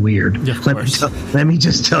fucking weird. Yeah, of course. Let me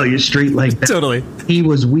just tell you straight like that. Totally. He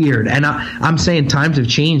was weird. And I'm saying times have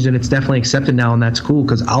changed, and it's definitely accepted now, and that's cool,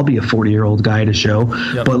 because I'll be a 40-year-old guy at a show.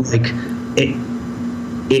 Yep. But, like,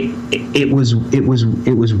 it was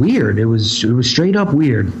weird. It was straight up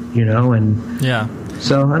weird, you know, and... Yeah.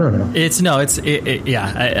 So I don't know.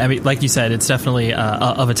 Yeah. I mean, like you said, it's definitely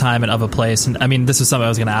of a time and of a place. And I mean, this is something I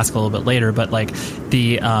was going to ask a little bit later, but like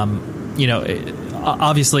the,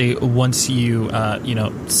 obviously once you,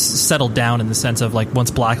 settled down in the sense of like once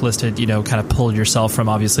Blacklisted, kind of pulled yourself from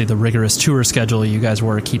obviously the rigorous tour schedule you guys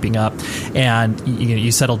were keeping up, and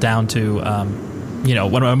you settled down to,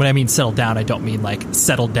 when I mean settled down, I don't mean like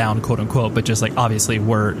settled down, quote unquote, but just like obviously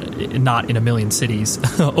we're not in a million cities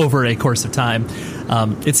over a course of time.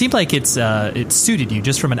 It seemed like it suited you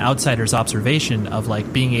just from an outsider's observation of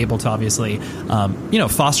like being able to obviously,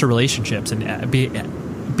 foster relationships and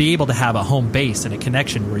be able to have a home base and a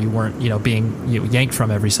connection where you weren't, being yanked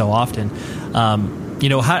from every so often.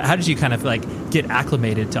 How did you kind of like get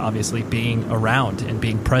acclimated to obviously being around and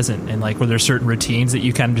being present, and like were there certain routines that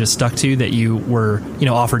you kind of just stuck to that you were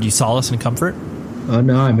offered you solace and comfort?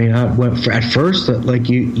 No, I mean, at first like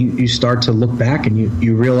you start to look back and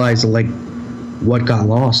you realize like what got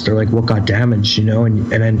lost or like what got damaged, and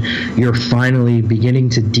then you're finally beginning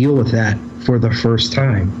to deal with that for the first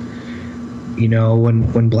time.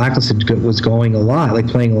 When Blacklisted was going a lot, like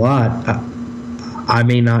playing a lot, I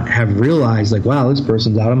may not have realized like, wow, this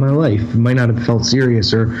person's out of my life. It might not have felt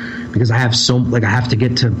serious, or because I have I have to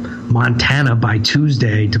get to Montana by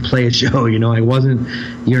Tuesday to play a show. I wasn't.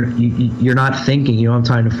 You're not thinking. I'm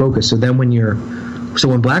trying to focus. So then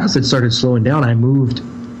when Blacklisted started slowing down, I moved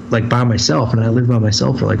like by myself, and I lived by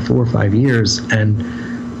myself for like 4 or 5 years. And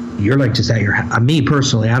you're like just at your. Me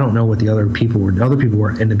personally, I don't know what the other people were. The other people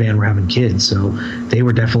were in the band were having kids, so they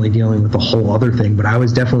were definitely dealing with the whole other thing. But I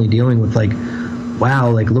was definitely dealing with like,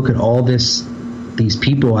 wow, like look at all these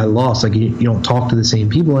people I lost. Like you don't talk to the same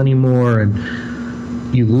people anymore,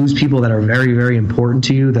 and you lose people that are very, very important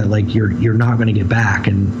to you that like you're not going to get back.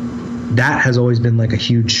 And that has always been like a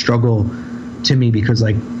huge struggle to me, because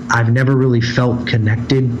like I've never really felt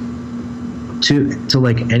connected to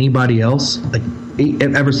like anybody else, like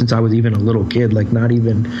ever since I was even a little kid, like not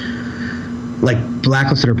even like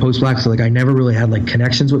Blacklisted or post Blacklisted, like I never really had like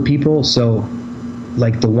connections with people. So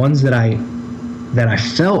like the ones that I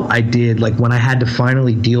felt I did, like when I had to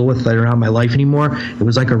finally deal with that around my life anymore, it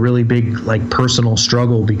was like a really big like personal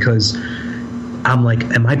struggle, because I'm like,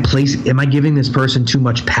 am I giving this person too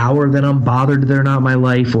much power that I'm bothered they're not my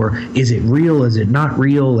life, or is it real? Is it not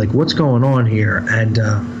real? Like what's going on here? And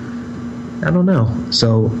I don't know.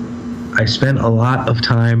 So I spent a lot of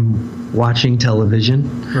time watching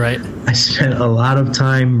television. Right. I spent a lot of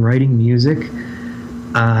time writing music.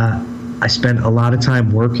 I spent a lot of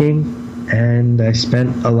time working. And I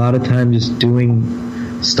spent a lot of time just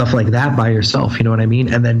doing stuff like that by yourself, you know what I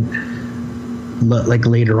mean? And then like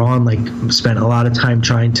later on, like spent a lot of time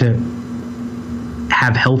trying to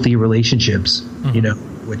have healthy relationships,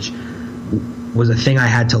 which was a thing I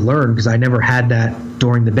had to learn, because I never had that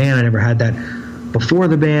during the band. I never had that before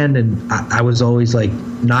the band. And I was always like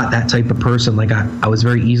not that type of person. Like I was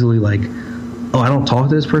very easily like, oh, I don't talk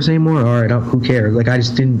to this person anymore. All right, who cares? Like I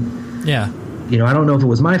just didn't. Yeah. I don't know if it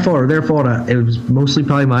was my fault or their fault. It was mostly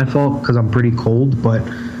probably my fault because I'm pretty cold, but,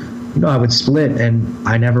 I would split, and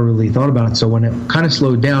I never really thought about it. So when it kind of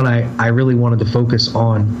slowed down, I really wanted to focus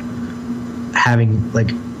on having,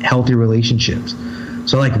 like, healthy relationships.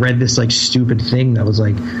 So I, like, read this, like, stupid thing that was,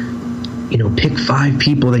 like, pick 5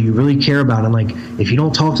 people that you really care about, and, like, if you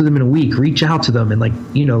don't talk to them in a week, reach out to them, and, like,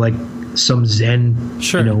 like, some Zen,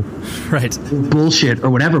 right, bullshit or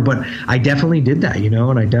whatever. But I definitely did that,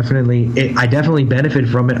 and I definitely benefit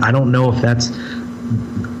from it. I don't know if that's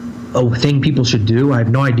a thing people should do. I have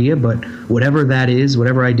no idea, but whatever that is,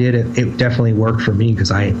 whatever I did, it definitely worked for me,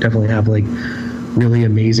 because I definitely have like really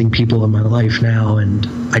amazing people in my life now, and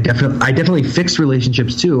I definitely fixed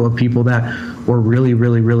relationships too of people that were really,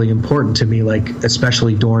 really, really important to me, like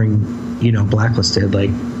especially during Blacklisted, like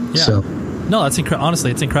so. No, that's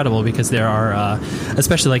honestly, it's incredible, because there are,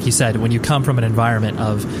 especially like you said, when you come from an environment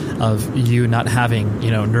of you not having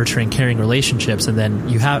nurturing, caring relationships, and then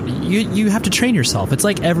you have to train yourself. It's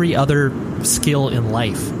like every other skill in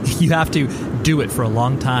life. You have to do it for a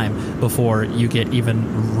long time before you get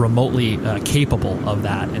even remotely capable of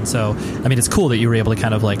that. And so, I mean, it's cool that you were able to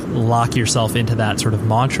kind of like lock yourself into that sort of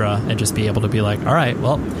mantra and just be able to be like, all right,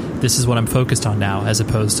 well, this is what I'm focused on now, as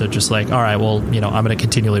opposed to just like, all right, well, you know, I'm going to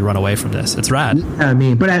continually run away from this. It's rad. I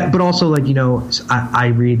mean, but also, like, you know,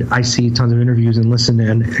 I see tons of interviews and listen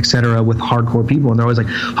and et cetera with hardcore people, and they're always like,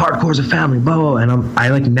 hardcore's a family, blah, blah, and I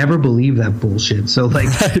like never believe that bullshit. So like,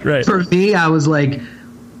 right. For me, I was like,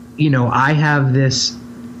 you know, I have this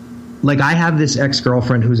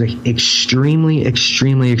ex-girlfriend who's an extremely,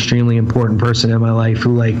 extremely, extremely important person in my life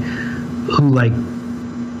who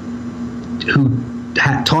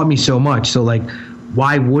taught me so much. So like,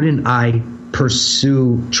 why wouldn't I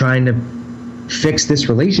pursue trying to fix this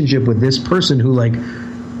relationship with this person who like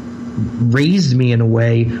raised me in a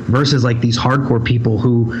way, versus like these hardcore people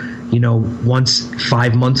who, you know, once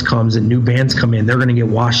 5 months comes and new bands come in, they're going to get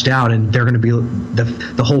washed out, and they're going to be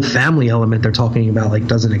the whole family element they're talking about like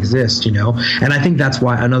doesn't exist, you know. And I think that's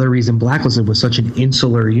why another reason Blacklisted was such an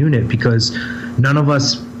insular unit, because none of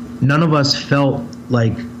us felt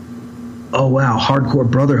like, oh wow, hardcore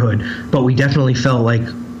brotherhood, but we definitely felt like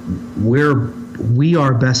we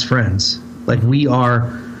are best friends. Like, we are,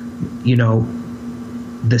 you know,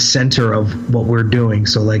 the center of what we're doing.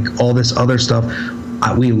 So like all this other stuff,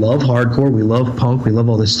 we love hardcore, we love punk, we love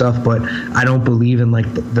all this stuff, but I don't believe in like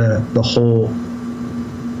the whole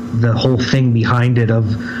thing behind it of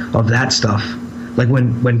that stuff. Like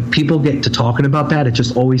when people get to talking about that, it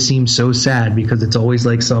just always seems so sad, because it's always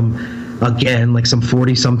like some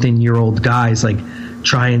 40-something-year-old guys like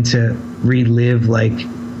trying to relive like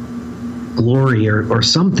glory or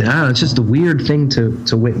something. I don't know, it's just a weird thing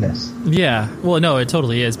to witness. Yeah, well, no, it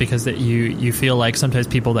totally is, because that you feel like sometimes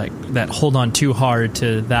people that hold on too hard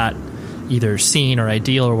to that either scene or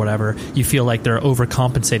ideal or whatever, you feel like they're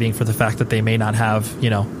overcompensating for the fact that they may not have, you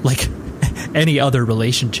know, like any other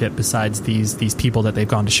relationship besides these people that they've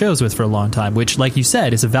gone to shows with for a long time, which, like you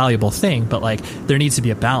said, is a valuable thing. But like, there needs to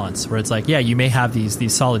be a balance where it's like, yeah, you may have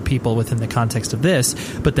these solid people within the context of this,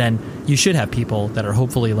 but then you should have people that are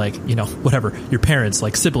hopefully like, you know, whatever, your parents,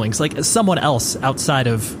 like siblings, like someone else outside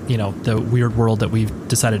of, you know, the weird world that we've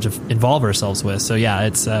decided to involve ourselves with. So yeah,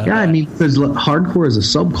 it's I mean, because hardcore is a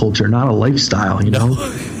subculture, not a lifestyle, you know.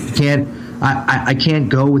 I can't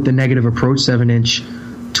go with the negative approach 7-inch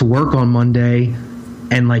to work on Monday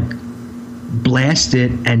and like blast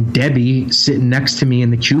it, and Debbie sitting next to me in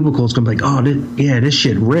the cubicle is gonna be like, oh this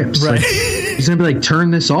shit rips, right. Like, he's gonna be like,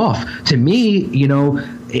 turn this off. To me, you know,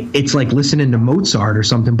 it's like listening to Mozart or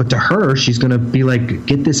something, but to her, she's gonna be like,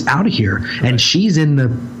 get this out of here. Right. And she's in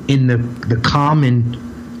the common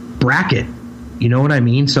bracket, you know what I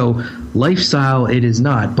mean? So lifestyle it is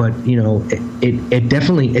not, but you know, it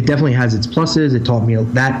definitely has its pluses. It taught me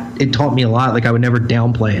a lot. Like, I would never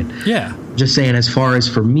downplay it. Yeah. Just saying, as far as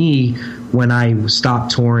for me, when I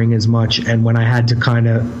stopped touring as much and when I had to kind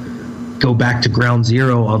of go back to ground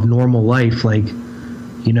zero of normal life, like,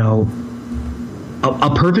 you know,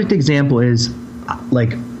 a perfect example is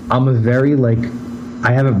like, I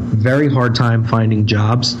have a very hard time finding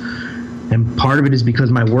jobs. And part of it is because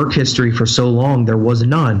my work history for so long, there was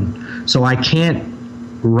none. So I can't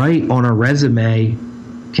write on a resume,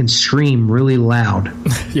 can scream really loud.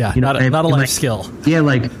 Yeah, you know, not a life skill. Yeah,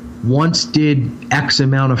 like, once did X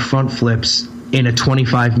amount of front flips in a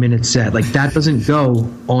 25-minute set. Like, that doesn't go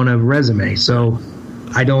on a resume. So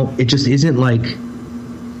it just isn't like,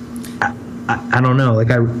 I don't know. Like,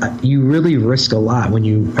 you really risk a lot when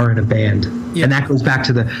you are in a band. Yeah. And that goes back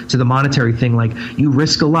to the monetary thing. Like, you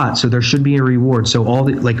risk a lot, so there should be a reward. So all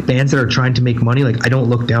the like bands that are trying to make money, like, I don't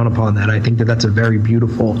look down upon that. I think that's a very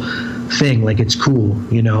beautiful thing. Like, it's cool,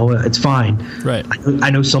 you know, it's fine. Right. I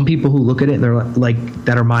know some people who look at it and they're like,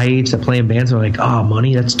 that are my age that play in bands, and are like, oh,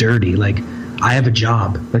 money, that's dirty. Like, I have a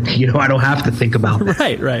job. Like, you know, I don't have to think about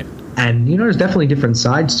that. Right. And, you know, there's definitely different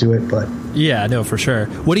sides to it, but... Yeah, no, for sure.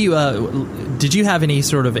 What do you... did you have any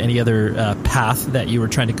other path that you were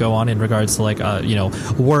trying to go on in regards to, like, you know,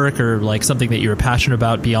 work or, like, something that you were passionate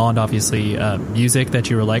about beyond, obviously, music, that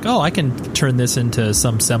you were like, oh, I can turn this into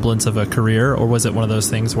some semblance of a career? Or was it one of those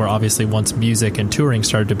things where, obviously, once music and touring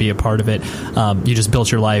started to be a part of it, you just built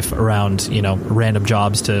your life around, you know, random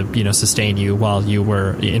jobs to, you know, sustain you while you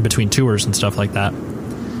were in between tours and stuff like that?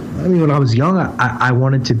 I mean, when I was young, I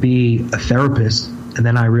wanted to be a therapist, and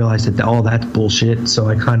then I realized that all that's bullshit, so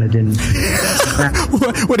I kind of didn't.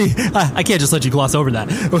 What do you? I can't just let you gloss over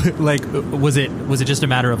that. Like, was it just a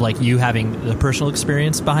matter of like you having the personal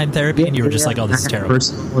experience behind therapy, and you were just like, oh, this is terrible?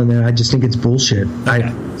 Personal, and then I just think it's bullshit. Okay.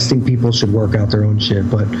 I just think people should work out their own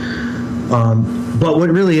shit, but what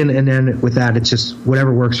really, and then with that, it's just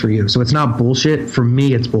whatever works for you. So it's not bullshit. For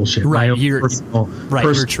me, it's bullshit. Right. Your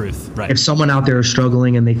truth. Right. If someone out there is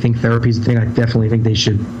struggling and they think therapy is the thing, I definitely think they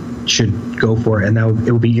should go for it. And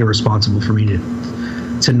it would be irresponsible for me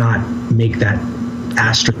to not make that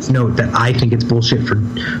asterisk note that I think it's bullshit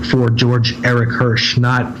for George Eric Hirsch,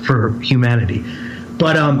 not for humanity.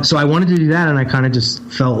 But so I wanted to do that, and I kind of just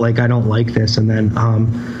felt like I don't like this. And then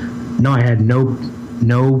no, I had no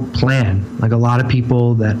plan. Like a lot of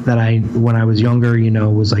people that I, when I was younger, you know,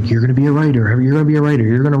 was like, you're going to be a writer, you're going to be a writer,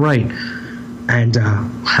 you're going to write. And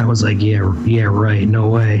I was like, yeah, right, no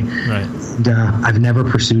way. Right. And, I've never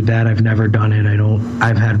pursued that. I've never done it.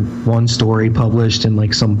 I've had one story published in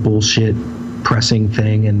like some bullshit pressing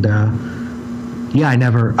thing, and yeah, I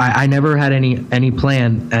never had any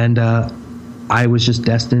plan, and I was just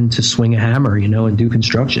destined to swing a hammer, you know, and do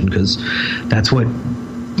construction, because that's what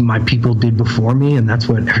my people did before me, and that's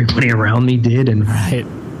what everybody around me did. And right.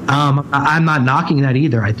 I'm not knocking that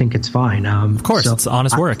either. I think it's fine. Of course, it's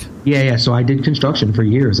honest work. Yeah. So I did construction for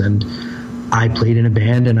years, and I played in a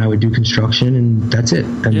band, and I would do construction, and that's it.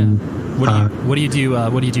 And what do you do?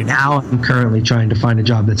 What do you do now? I'm currently trying to find a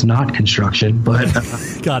job that's not construction, but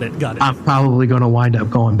got it. I'm probably going to wind up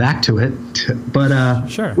going back to it, but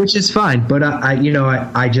sure, which is fine. But I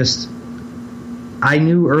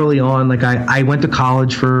knew early on, like I went to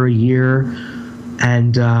college for a year,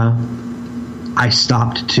 and I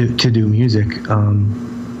stopped to do music. And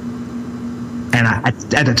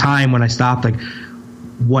at the time when I stopped, like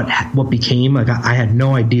what became, like I had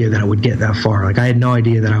no idea that I would get that far. Like I had no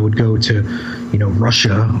idea that I would go to, you know,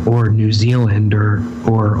 Russia or New Zealand or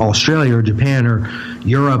Australia or Japan or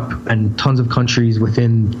Europe and tons of countries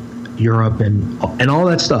within Europe and all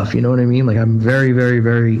that stuff. You know what I mean? Like I'm very, very,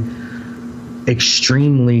 very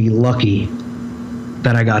extremely lucky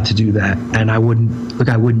that I got to do that, and I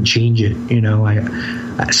wouldn't change it. You know,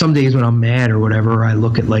 I some days when I'm mad or whatever, I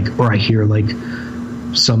look at like, or I hear like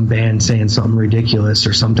some band saying something ridiculous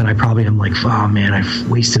or something, I probably am like, oh man, I've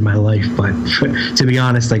wasted my life. But to be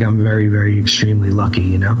honest, like I'm very, very extremely lucky,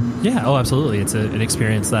 you know? Yeah. Oh, absolutely. It's an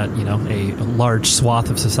experience that, you know, a large swath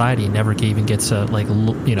of society never even gets to like,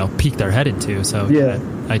 you know, peek their head into. So yeah,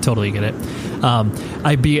 I totally get it.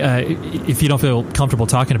 If you don't feel comfortable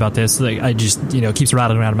talking about this, like I just, you know, it keeps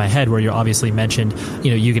rattling around in my head where you obviously mentioned,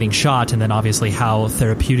 you know, you getting shot, and then obviously how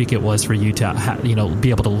therapeutic it was for you to, you know, be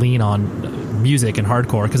able to lean on music and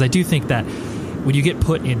hardcore. Because I do think that when you get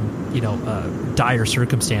put in, you know, dire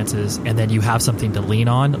circumstances, and then you have something to lean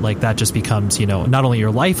on, like that just becomes, you know, not only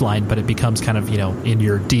your lifeline, but it becomes kind of, you know, in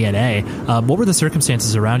your DNA. What were the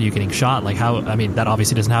circumstances around you getting shot? Like how, I mean, that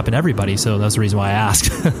obviously doesn't happen to everybody, so that's the reason why I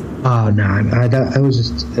asked. Oh, no, that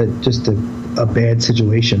was just a bad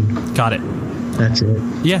situation. Got it. That's it.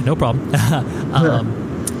 Yeah, no problem.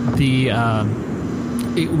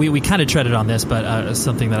 We kind of treaded on this, but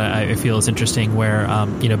something that I feel is interesting where,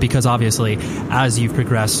 you know, because obviously as you've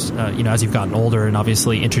progressed, you know, as you've gotten older and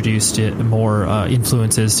obviously introduced more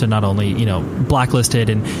influences to not only, you know, Blacklisted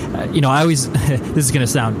and, you know, I always, this is going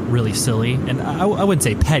to sound really silly, and I wouldn't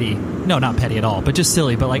say petty. No, not petty at all, but just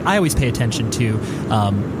silly. But like I always pay attention to,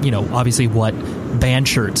 you know, obviously what band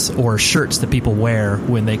shirts or shirts that people wear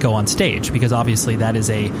when they go on stage, because obviously that is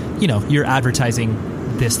a, you know, you're advertising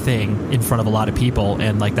this thing in front of a lot of people,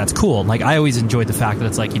 and like that's cool. Like I always enjoyed the fact that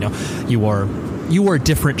it's like, you know, you wore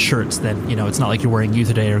different shirts than, you know, it's not like you're wearing Youth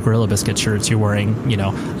Today or Gorilla Biscuit shirts. You're wearing, you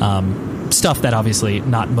know, stuff that obviously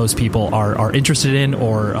not most people are interested in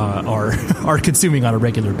or are consuming on a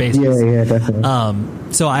regular basis. Yeah,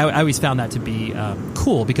 definitely. So I always found that to be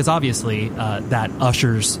cool, because obviously that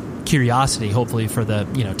ushers curiosity, hopefully, for the,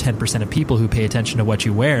 you know, 10% of people who pay attention to what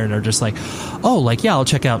you wear and are just like, oh, like, yeah, I'll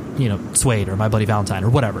check out, you know, Suede or My Bloody Valentine or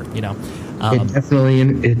whatever, you know.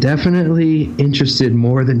 It definitely interested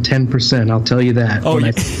more than 10%. I'll tell you that. Oh,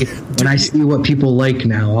 when I see what people like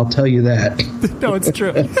now, I'll tell you that. No, it's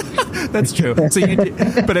true. That's true. So you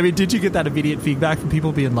did, but I mean, did you get that immediate feedback from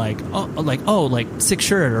people being like, like sick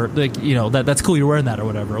shirt, or like, you know, that's cool you're wearing that or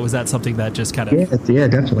whatever? Or was that something that just kind of? Yeah,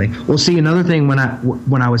 definitely. Well, see, another thing when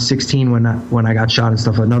I was 16, when I got shot and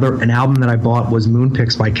stuff, an album that I bought was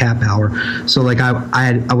Moonpix by Cat Power. So like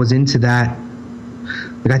I was into that.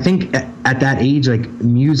 Like I think at that age, like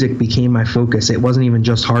music became my focus. It wasn't even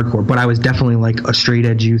just hardcore, but I was definitely like a straight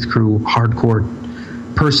edge youth crew hardcore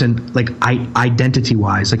person, like identity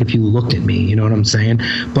wise, like if you looked at me, you know what I'm saying?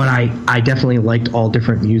 But I definitely liked all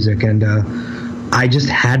different music, and I just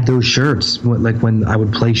had those shirts like when I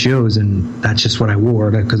would play shows, and that's just what I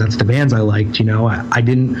wore because that's the bands I liked, you know. I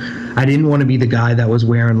didn't want to be the guy that was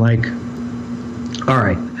wearing like, all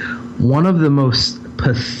right, one of the most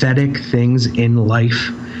pathetic things in life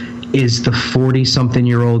is the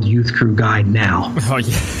 40-something-year-old youth crew guy now. Oh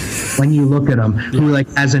yeah. When you look at him, who like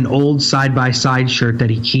has an old side-by-side shirt that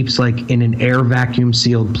he keeps like in an air vacuum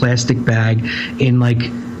sealed plastic bag in like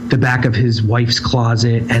the back of his wife's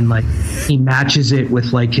closet, and like he matches it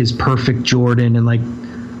with like his perfect Jordan, and like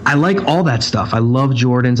I like all that stuff. I love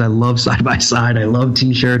Jordans, I love side by side, I love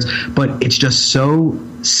t-shirts, but it's just so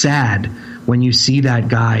sad when you see that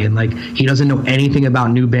guy and like he doesn't know anything about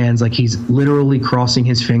new bands. Like he's literally crossing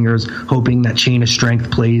his fingers hoping that Chain of Strength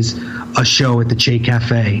plays a show at the Che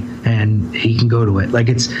Cafe and he can go to it. Like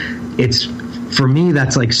it's for me,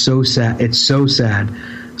 that's like so sad. It's so sad.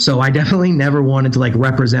 So I definitely never wanted to like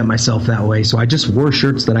represent myself that way. So I just wore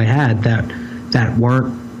shirts that I had that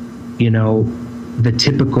weren't, you know, the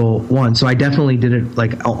typical one. So I definitely did it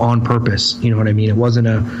like on purpose. You know what I mean? It wasn't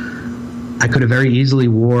I could have very easily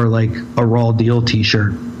wore like a Raw Deal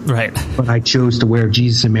t-shirt. Right. But I chose to wear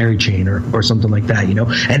Jesus and Mary Chain or something like that, you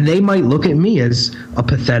know? And they might look at me as a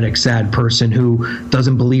pathetic, sad person who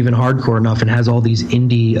doesn't believe in hardcore enough and has all these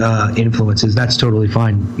indie influences. That's totally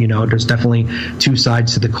fine. You know, there's definitely two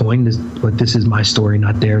sides to the coin, but this is my story,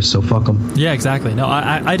 not theirs, so fuck them. Yeah, exactly. No,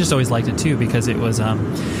 I just always liked it too because it was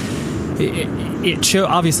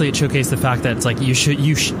obviously it showcased the fact that it's like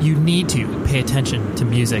you need to pay attention to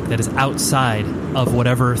music that is outside of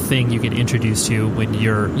whatever thing you get introduced to when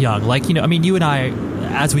you're young. Like, you know, I mean, you and I,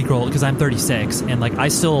 as we grow, because I'm 36, and like I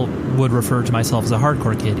still would refer to myself as a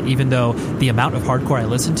hardcore kid, even though the amount of hardcore I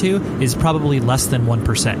listen to is probably less than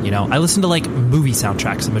 1%. You know, I listen to like movie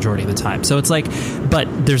soundtracks the majority of the time, so it's like, but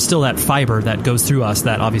there's still that fiber that goes through us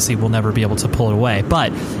that obviously we'll never be able to pull it away.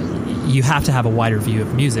 But you have to have a wider view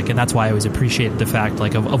of music, and that's why I always appreciated the fact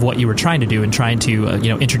like of what you were trying to do and trying to you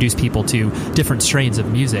know, introduce people to different strains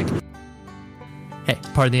of music. Hey,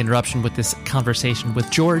 pardon the interruption with this conversation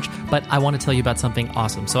with George, but I want to tell you about something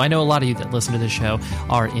awesome. So I know a lot of you that listen to this show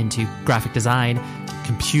are into graphic design,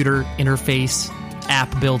 computer interface,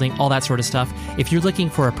 app building, all that sort of stuff. If you're looking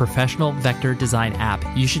for a professional vector design app,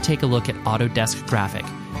 you should take a look at Autodesk Graphic.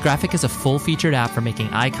 Graphic is a full-featured app for making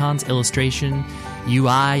icons, illustration,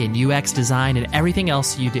 UI and UX design, and everything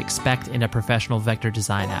else you'd expect in a professional vector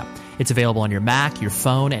design app. It's available on your Mac, your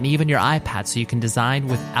phone, and even your iPad, so you can design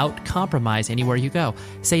without compromise anywhere you go.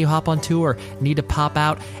 Say you hop on tour, need to pop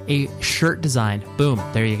out a shirt design. Boom,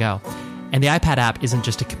 there you go. And the iPad app isn't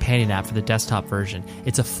just a companion app for the desktop version.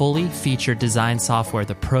 It's a fully featured design software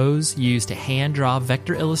the pros use to hand-draw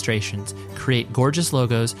vector illustrations, create gorgeous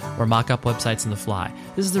logos, or mock-up websites on the fly.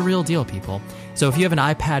 This is the real deal, people. So if you have an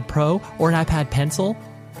iPad Pro or an iPad Pencil,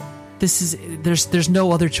 there's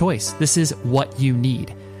no other choice. This is what you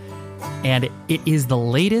need. And it is the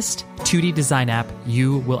latest 2D design app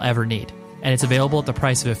you will ever need. And it's available at the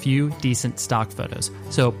price of a few decent stock photos.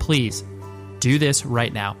 So please, do this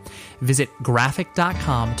right now. Visit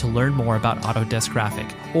graphic.com to learn more about Autodesk Graphic,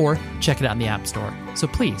 or check it out in the App Store. So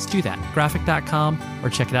please do that. Graphic.com or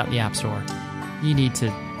check it out in the App Store. You need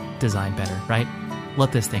to design better, right?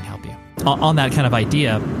 Let this thing help you. On that kind of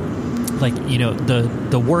idea, like, you know,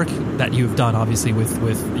 the work that you've done, obviously with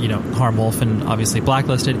you know, Harm Wülf and obviously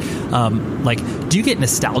Blacklisted, like, do you get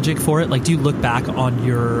nostalgic for it? Like, do you look back on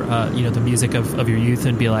your you know, the music of your youth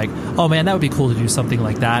and be like, oh man, that would be cool to do something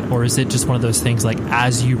like that? Or is it just one of those things like,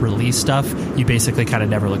 as you release stuff, you basically kind of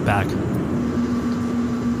never look back?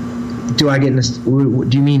 Do I get do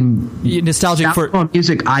you mean nostalgic for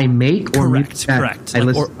music I make, or correct? I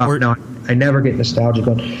listen, no, I never get nostalgic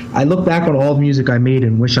on. I look back on all the music I made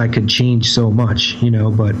and wish I could change so much, you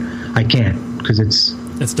know, but I can't because it's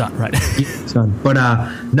done, right? It's done. But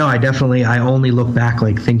no, I only look back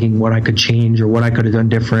like thinking what I could change or what I could have done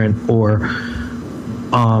different, or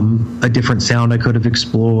a different sound I could have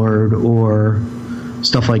explored or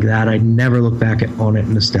stuff like that. I never look back on it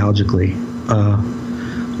nostalgically.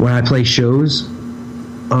 When I play shows,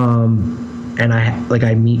 and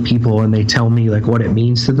I meet people and they tell me like what it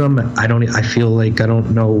means to them, I feel like I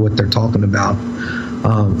don't know what they're talking about.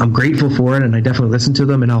 I'm grateful for it, and I definitely listen to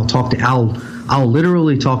them, and I'll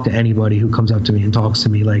literally talk to anybody who comes up to me and talks to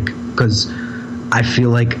me, like, because I feel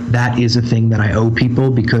like that is a thing that I owe people,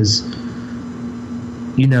 because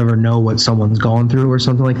you never know what someone's gone through or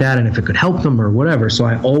something like that, and if it could help them or whatever. So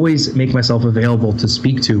I always make myself available to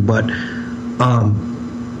speak to, but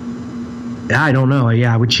I don't know.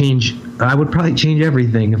 Yeah, I would probably change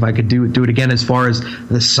everything if I could do it again, as far as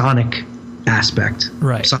the sonic aspect.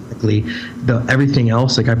 Right. Sonically, everything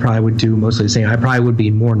else, like, I probably would do mostly the same. I probably would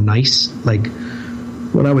be more nice, like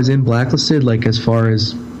when I was in Blacklisted, like as far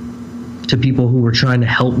as to people who were trying to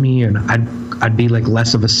help me, and I'd be like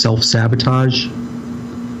less of a self-sabotage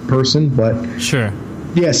person. But sure.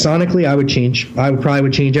 Yeah, sonically I would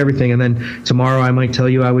probably change everything, and then tomorrow I might tell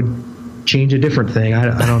you I would change a different thing.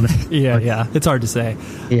 I don't know. yeah, it's hard to say.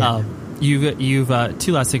 Yeah. You've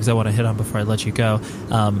two last things I want to hit on before I let you go.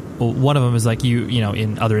 One of them is like you know,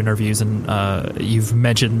 in other interviews, and you've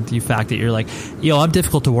mentioned the fact that you're like, I'm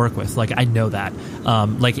difficult to work with. Like, I know that.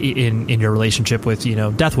 Like in your relationship with,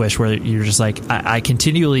 Death Wish, where you're just like, I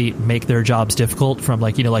continually make their jobs difficult, from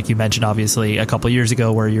like, like you mentioned, obviously a couple of years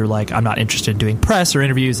ago, where you're like, I'm not interested in doing press or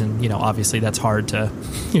interviews, and obviously that's hard to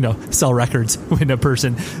sell records when a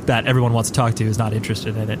person that everyone wants to talk to is not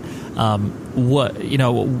interested in it.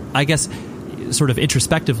 I guess sort of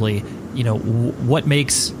introspectively, what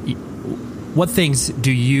things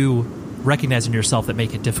do you recognize in yourself that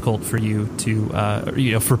make it difficult for you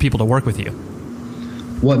to for people to work with you?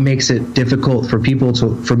 What makes it difficult for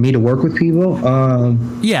me to work with people?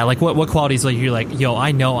 Yeah, like what qualities, like you're like,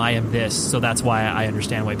 I know I am this, so that's why I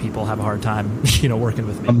understand why people have a hard time, working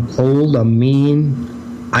with me. I'm cold, I'm mean,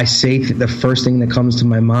 I say the first thing that comes to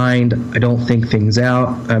my mind. I don't think things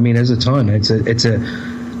out. I mean, there's a ton. I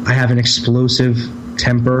have an explosive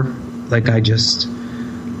temper. Like I don't,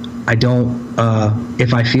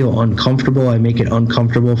 if I feel uncomfortable, I make it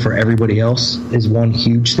uncomfortable for everybody else, is one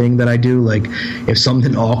huge thing that I do. Like if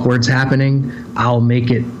something awkward's happening, I'll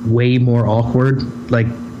make it way more awkward. Like,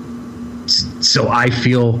 so I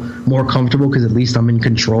feel more comfortable, because at least I'm in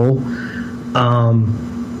control.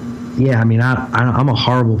 Yeah, I mean, I'm a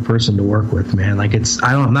horrible person to work with, man. Like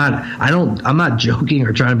I'm not joking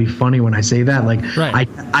or trying to be funny when I say that. Like, right.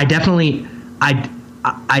 I definitely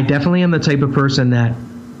am the type of person that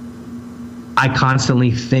I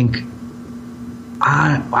constantly think,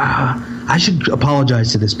 I should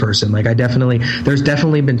apologize to this person. Like there's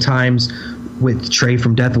definitely been times with Trey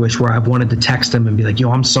from Death Wish where I've wanted to text him and be like,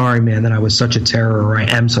 I'm sorry, man, that I was such a terror, or I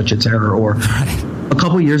am such a terror. Or a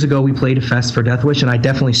couple of years ago, we played a fest for Death Wish, and I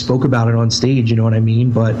definitely spoke about it on stage, you know what I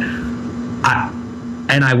mean? But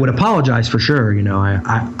I would apologize for sure.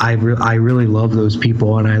 I really love those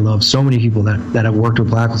people, and I love so many people that have worked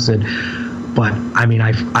with Blacklisted. But I mean,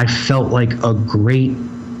 I felt like a great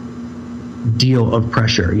deal of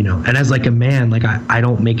pressure, and as like a man, like I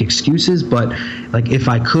don't make excuses, but like if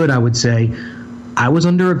I could, I would say I was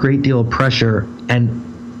under a great deal of pressure, and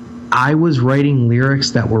I was writing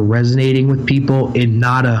lyrics that were resonating with people in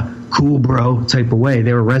not a cool bro type of way.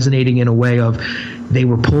 They were resonating in a way of, they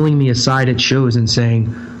were pulling me aside at shows and saying,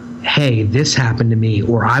 hey, this happened to me,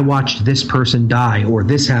 or I watched this person die, or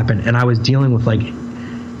this happened. And I was dealing with like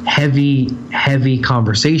heavy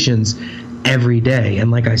conversations every day. And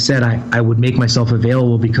like I said, I would make myself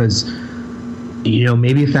available because,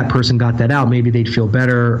 maybe if that person got that out, maybe they'd feel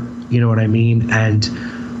better. You know what I mean? And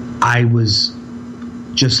I was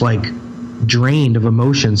just like drained of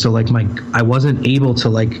emotion. So like I wasn't able to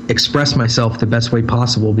like express myself the best way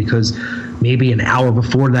possible, because maybe an hour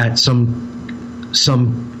before that, some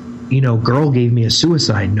girl gave me a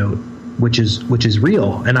suicide note, which is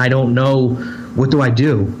real. And I don't know, what do I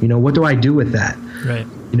do? What do I do with that? Right.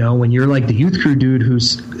 When you're like the youth crew dude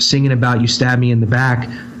who's singing about "you stab me in the back,"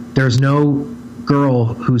 there's no girl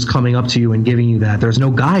who's coming up to you and giving you that. There's no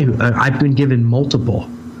guy who I've been given multiple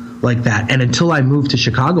like that. And until I moved to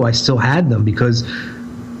Chicago, I still had them, because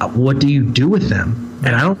what do you do with them?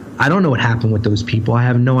 And I don't know what happened with those people. I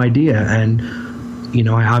have no idea. And,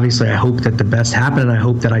 I hope that the best happened, and I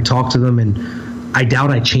hope that I talked to them, and I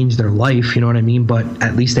doubt I changed their life, you know what I mean? But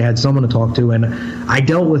at least they had someone to talk to. And I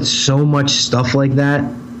dealt with so much stuff like that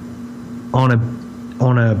on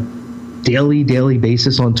a daily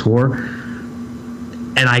basis on tour.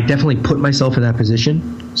 And I definitely put myself in that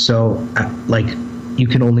position. So like, you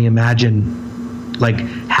can only imagine like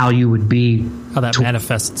how you would be, how that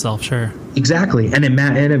manifests itself. Sure. Exactly. And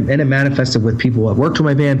it manifested with people that worked with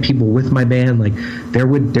my band, people with my band. Like there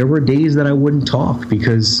were days that I wouldn't talk,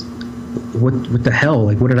 because what the hell?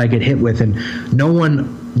 Like, what did I get hit with? And no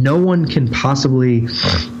one can possibly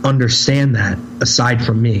understand that aside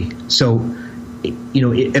from me. So,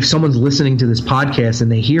 if someone's listening to this podcast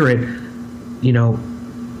and they hear it,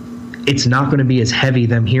 it's not going to be as heavy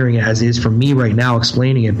them hearing it as is for me right now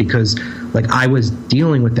explaining it, because like I was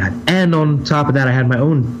dealing with that. And on top of that, I had my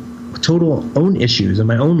own issues in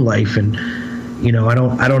my own life. And,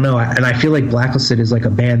 I don't know. And I feel like Blacklisted is like a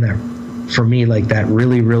band that for me, like that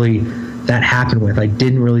really that happened with. I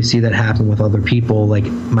didn't really see that happen with other people, like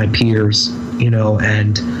my peers,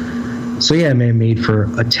 and so yeah, man, made for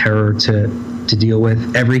a terror to deal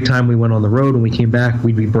with. Every time we went on the road, when we came back,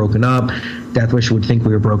 we'd be broken up. Death Wish would think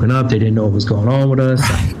we were broken up. They didn't know what was going on with us.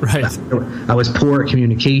 Right. I was poor at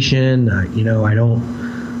communication. Dude,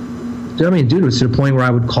 it was to the point where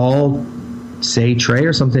I would call, say Trey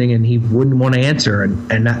or something, and he wouldn't want to answer.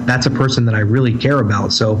 And that's a person that I really care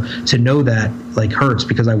about. So to know that like hurts,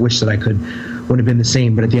 because I wish that I could wouldn't have been the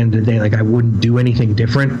same. But at the end of the day, like, I wouldn't do anything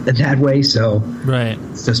different in that way. So right,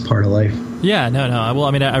 it's just part of life. Yeah, no. Well,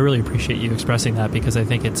 I mean, I really appreciate you expressing that, because I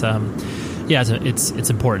think it's it's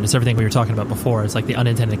important. It's everything we were talking about before. It's like the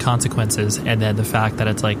unintended consequences, and then the fact that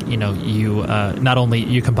it's like, you know, you not only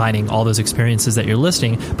you combining all those experiences that you're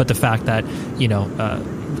listing, but the fact that, you know,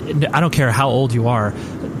 I don't care how old you are,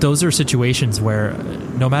 those are situations where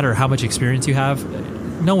no matter how much experience you have,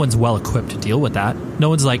 no one's well equipped to deal with that. No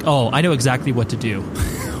one's like, oh, I know exactly what to do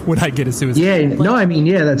when I get a suicide. Yeah, no, I mean,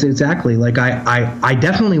 yeah, that's exactly, like, I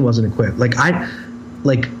definitely wasn't equipped. Like, I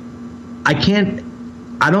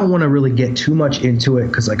don't want to really get too much into it,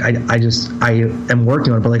 because like I am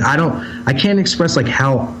working on it, but like I can't express like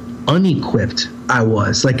how unequipped I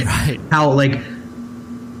was, like right. How like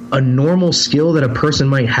a normal skill that a person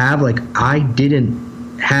might have, like I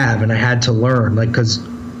didn't have, and I had to learn, like, because,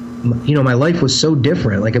 you know, my life was so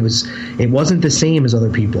different. Like it wasn't the same as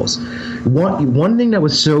other people's. One thing that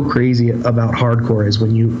was so crazy about hardcore is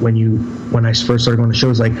when I first started going to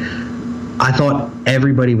shows, like I thought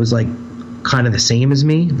everybody was like kind of the same as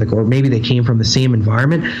me, like, or maybe they came from the same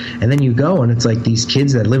environment, and then you go and it's like these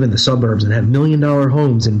kids that live in the suburbs and have $1 million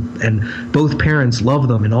homes, and both parents love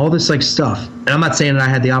them and all this like stuff. And I'm not saying that I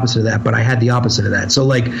had the opposite of that, but I had the opposite of that. So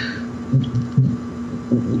like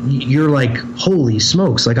you're like, holy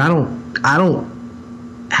smokes, like I don't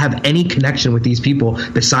have any connection with these people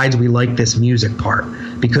besides we like this music part,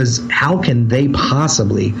 because how can they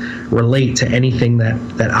possibly relate to anything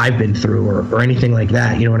that I've been through or anything like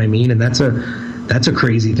that, you know what I mean? And that's a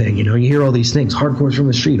crazy thing, you know. You hear all these things, hardcore's from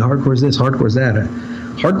the street, hardcore's this, hardcore's that.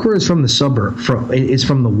 Hardcore is from the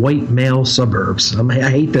from the white male suburbs. I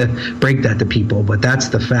hate to break that to people, but that's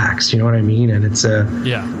the facts, you know what I mean? And it's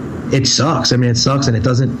it sucks. I mean, it sucks, and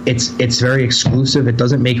it's very exclusive. It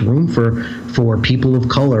doesn't make room for people of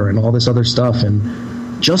color and all this other stuff.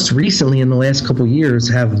 And just recently, in the last couple of years,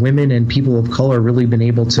 have women and people of color really been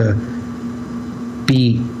able to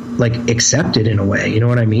be like accepted in a way? You know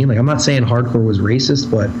what I mean? Like, I'm not saying hardcore was racist,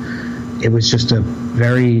 but it was just a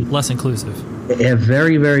very less inclusive. A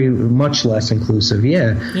very, very much less inclusive,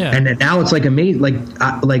 yeah. And now it's like amazing,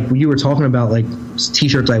 like you were talking about, like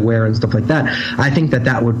T-shirts I wear and stuff like that. I think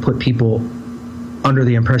that would put people under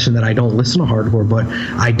the impression that I don't listen to hardcore, but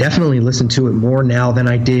I definitely listen to it more now than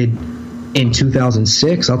I did in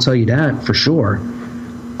 2006. I'll tell you that for sure,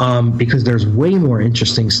 because there's way more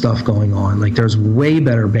interesting stuff going on. Like, there's way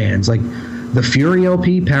better bands, like the Fury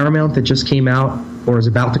LP, Paramount, that just came out or is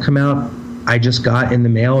about to come out. I just got in the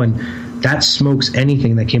mail, and that smokes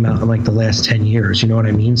anything that came out in like the last 10 years. You know what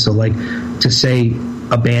I mean? So like, to say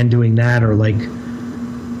a band doing that, or like,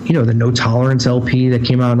 you know, the No Tolerance LP that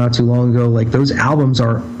came out not too long ago, like those albums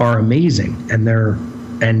are amazing, and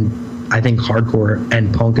I think hardcore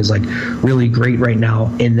and punk is like really great right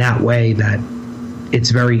now in that way, that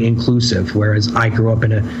it's very inclusive. Whereas I grew up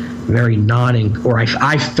in a very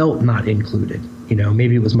I felt not included. You know,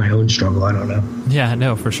 maybe it was my own struggle. I don't know. Yeah,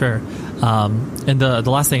 no, for sure. And the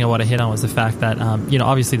last thing I want to hit on was the fact that, you know,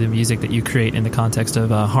 obviously the music that you create in the context of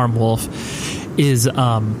Harm Wülf is, you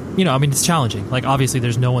know, I mean, it's challenging. Like, obviously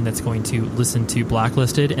there's no one that's going to listen to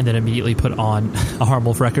Blacklisted and then immediately put on a Harm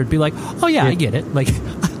Wülf record, be like, oh yeah, I get it. Like,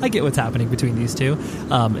 I get what's happening between these two.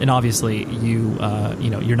 And obviously you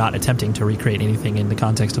know, you're not attempting to recreate anything in the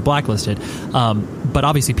context of Blacklisted. But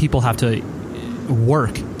obviously people have to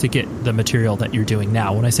work to get the material that you're doing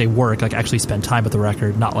now. When I say work, like actually spend time with the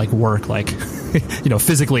record, not like work, like, you know,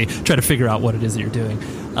 physically try to figure out what it is that you're doing.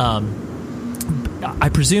 I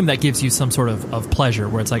presume that gives you some sort of pleasure,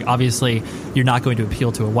 where it's like, obviously you're not going to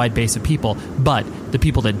appeal to a wide base of people, but the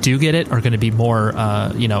people that do get it are going to be more,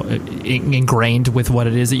 you know, ingrained with what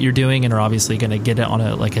it is that you're doing, and are obviously going to get it on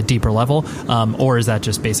a deeper level. Or is that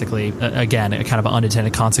just basically, again, a kind of an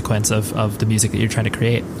unintended consequence of the music that you're trying to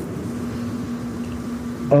create?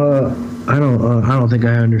 I don't think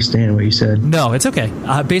I understand what you said. No, it's okay.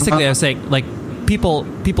 Basically, I was saying, like, people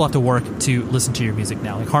have to work to listen to your music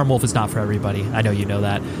now. Like, Harm Wülf is not for everybody. I know you know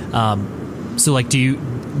that. So, like,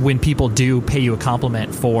 when people do pay you a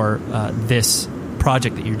compliment for this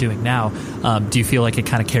project that you're doing now, do you feel like it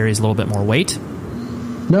kind of carries a little bit more weight?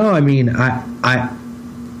 No, I mean,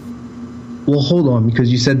 well, hold on, because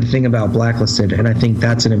you said the thing about Blacklisted, and I think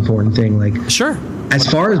that's an important thing. Like, sure. As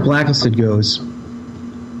far as Blacklisted goes,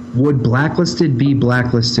 would Blacklisted be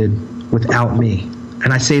Blacklisted without me?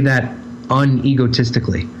 And I say that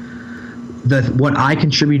unegotistically. What I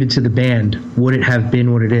contributed to the band wouldn't have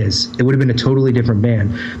been what it is. It would have been a totally different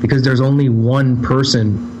band, because there's only one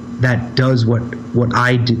person that does what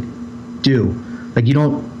I do. Like, you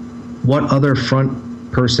don't. What other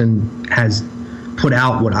front person has put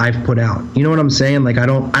out what I've put out. You know what I'm saying? Like I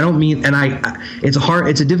don't mean, and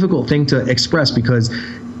it's a difficult thing to express because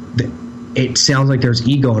it sounds like there's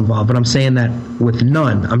ego involved, but I'm saying that with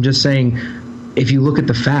none. I'm just saying, if you look at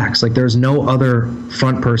the facts, like there's no other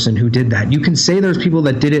front person who did that. You can say there's people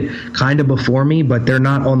that did it kind of before me, but they're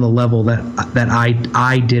not on the level that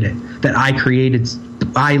I did it, that I created.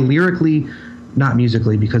 I lyrically, not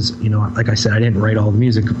musically, because, you know, like I said, I didn't write all the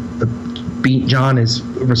music. John is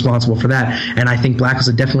responsible for that, and I think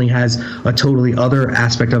Blacklisted definitely has a totally other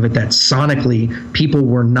aspect of it that sonically people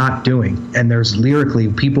were not doing, and there's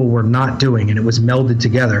lyrically people were not doing, and it was melded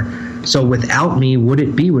together. So without me, would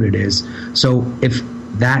it be what it is? So if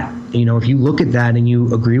that, you know, if you look at that and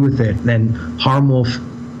you agree with it, then Harm Wülf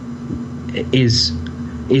is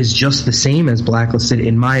just the same as Blacklisted,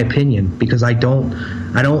 in my opinion, because I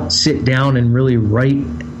don't sit down and really write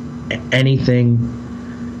anything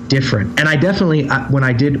different. And I definitely, when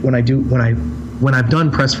I've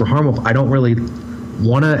done press for Harm Wülf, I don't really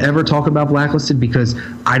want to ever talk about Blacklisted because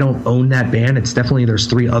I don't own that band. It's definitely, there's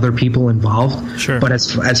 3 other people involved. Sure. But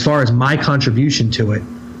as far as my contribution to it,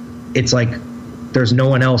 it's like there's no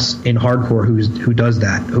one else in hardcore who does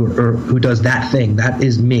that, who does that thing. That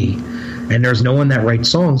is me. And there's no one that writes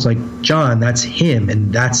songs like John. That's him,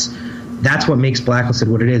 and that's what makes Blacklisted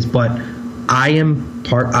what it is. But I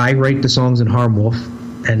write the songs in Harm Wülf,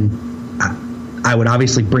 and I would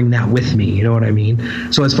obviously bring that with me. You know what I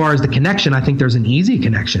mean? So as far as the connection, I think there's an easy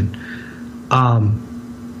connection,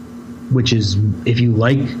 which is if you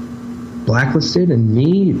like Blacklisted and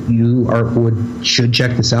me, you should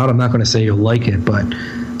check this out. I'm not going to say you'll like it, but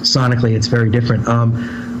sonically it's very different.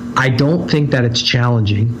 I don't think that it's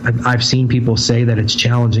challenging. I've seen people say that it's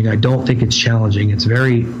challenging. I don't think it's challenging.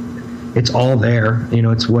 It's all there. You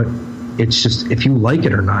know, it's just if you like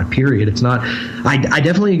it or not, period. It's not, I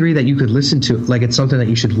definitely agree that you could listen to, like, it's something that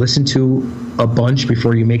you should listen to a bunch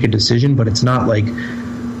before you make a decision, but it's not like,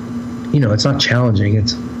 you know, it's not challenging.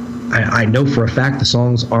 I know for a fact the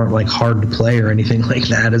songs aren't like hard to play or anything like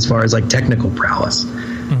that as far as like technical prowess.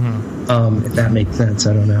 If that makes sense,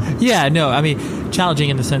 I don't know. Yeah, no, I mean, challenging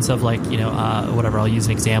in the sense of like, you know, whatever. I'll use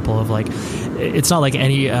an example of like, it's not like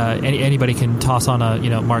anybody can toss on a, you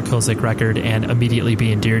know, Mark Kilsick record and immediately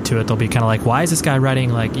be endeared to it. They'll be kind of like, why is this guy writing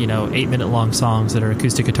like, you know, 8-minute long songs that are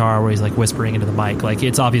acoustic guitar where he's like whispering into the mic? Like,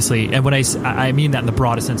 it's obviously, and when I mean that in the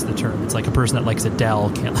broadest sense of the term, it's like a person that likes Adele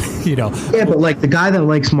can't, you know. Yeah, but like the guy that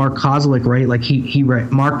likes Mark Kozlik, right? Like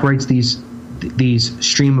Mark writes these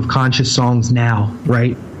stream of conscious songs now,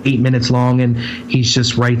 right? 8 minutes long, and he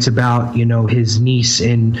just writes about, you know, his niece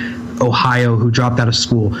in Ohio who dropped out of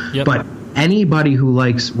school. Yep. But anybody who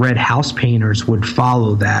likes Red House Painters would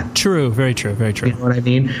follow that. True, very true, very true. You know what I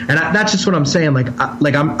mean? And that's just what I'm saying.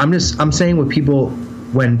 I'm saying what people,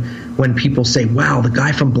 when people say, "Wow, the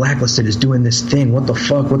guy from Blacklisted is doing this thing. What the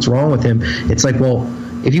fuck? What's wrong with him?" It's like, well,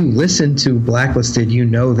 if you listen to Blacklisted, you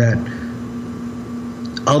know that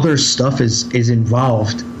other stuff is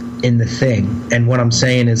involved in the thing. And what I'm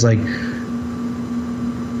saying is, like,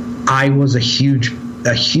 I was a huge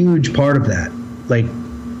part of that. Like,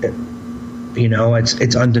 you know,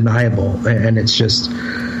 it's undeniable, and it's just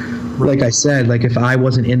like I said, like if I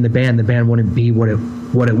wasn't in the band wouldn't be what it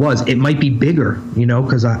was. It might be bigger, you know,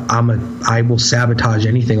 because I will sabotage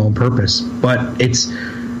anything on purpose, but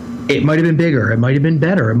it might have been bigger, it might have been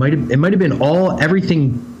better, it might have been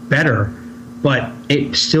everything better, but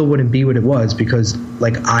it still wouldn't be what it was because,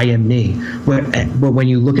 like, I am me. But when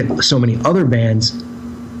you look at so many other bands,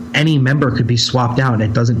 any member could be swapped out and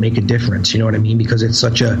it doesn't make a difference. You know what I mean? Because it's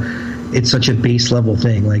such a base level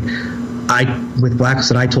thing. Like, with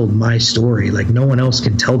Blacklisted, I told my story. Like, no one else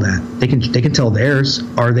can tell that. They can tell theirs.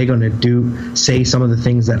 Are they going to say some of the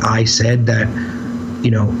things that I said that,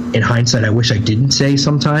 you know, in hindsight, I wish I didn't say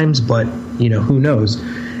sometimes, but, you know, who knows?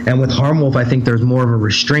 And with Harm Wülf, I think there's more of a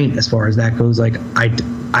restraint as far as that goes. Like, I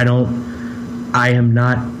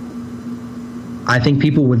think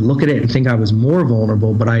people would look at it and think I was more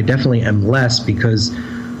vulnerable, but I definitely am less because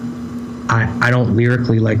I don't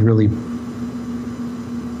lyrically, like, really,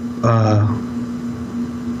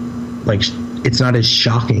 like, it's not as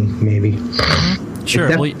shocking, maybe. Sure.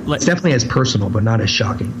 It's definitely as personal, but not as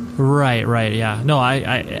shocking. Right, yeah. No, I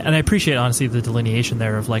appreciate, honestly, the delineation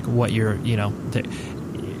there of, like, what you're, you know,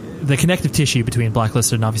 the connective tissue between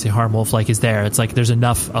Blacklisted and obviously Harm Wülf, like, is there. It's like there's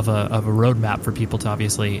enough of a roadmap for people to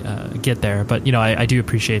obviously get there. But, you know, I do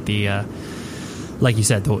appreciate the, like you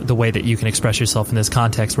said, the way that you can express yourself in this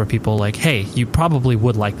context where people, like, hey, you probably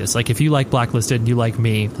would like this. Like, if you like Blacklisted and you like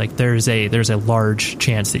me, like, there's a large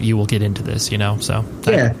chance that you will get into this, you know. So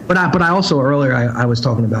yeah, but I also earlier I was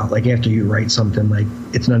talking about, like, after you write something, like,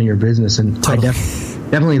 it's none of your business, and totally.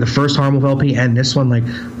 definitely the first Harmless LP and this one, like,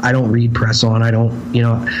 I don't read press on. I don't,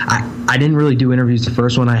 I didn't really do interviews the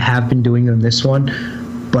first one. I have been doing them this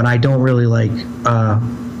one, but I don't really like,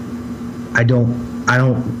 I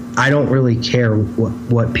don't really care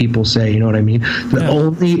what people say. You know what I mean?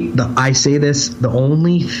 I say this, the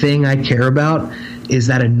only thing I care about is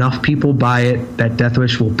that enough people buy it that Death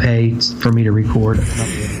Wish will pay for me to record.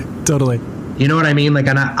 Totally. You know what I mean? Like,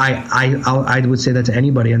 and I would say that to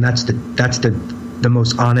anybody, and that's the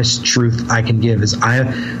most honest truth I can give is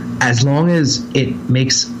as long as it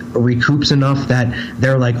recoups enough that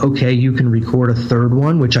they're like, okay, you can record a third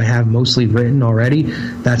one, which I have mostly written already,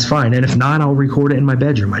 that's fine. And if not, I'll record it in my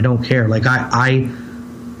bedroom. I don't care. Like,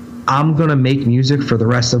 I'm gonna make music for the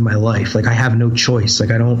rest of my life. Like, I have no choice.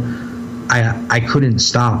 Like, I couldn't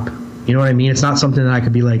stop. You know what I mean? It's not something that I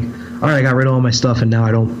could be like, all right, I got rid of all my stuff and now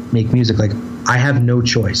I don't make music. Like, I have no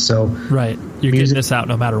choice. So right, you're getting this out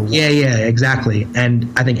no matter what. Yeah, exactly.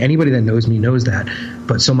 And I think anybody that knows me knows that.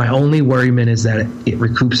 But so my only worriment is that it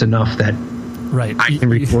recoups enough that I can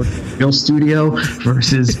record in a real studio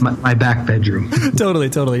versus my back bedroom.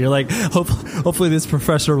 Totally. You're like, hopefully this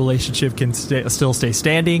professional relationship can still stay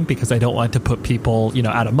standing, because I don't want to put people,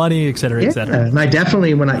 out of money, et cetera, et cetera. And I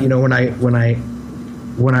definitely, when I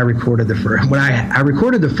recorded I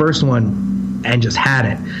recorded the first one and just had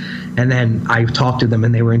it. And then I talked to them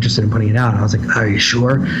and they were interested in putting it out. And I was like, are you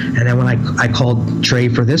sure? And then when I called Trey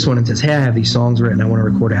for this one and says, hey, I have these songs written, I want to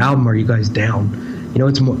record an album. Are you guys down?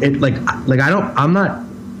 It's more,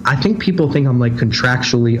 I think people think I'm like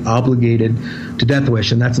contractually obligated to Death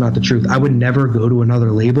Wish, and that's not the truth. I would never go to another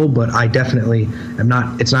label, but I definitely am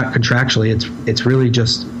not. It's not contractually. It's really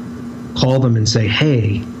just call them and say,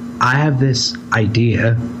 hey, I have this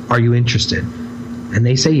idea. Are you interested? And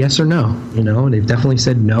they say yes or no. And they've definitely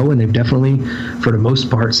said no, and they've definitely, for the most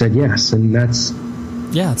part, said yes. And that's...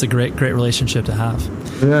 Yeah, it's a great relationship to have.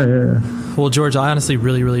 Yeah. Well, George, I honestly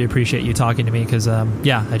really, really appreciate you talking to me, because,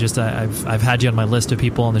 I've had you on my list of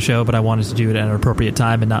people on the show, but I wanted to do it at an appropriate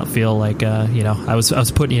time and not feel like, I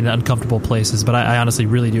was putting you in uncomfortable places. But I honestly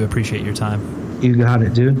really do appreciate your time. You got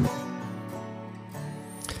it, dude.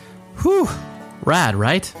 Whew. Rad,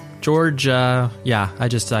 right? George, I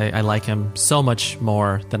like him so much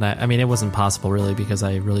more than it wasn't possible really, because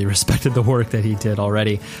I really respected the work that he did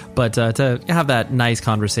already. But to have that nice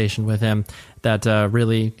conversation with him that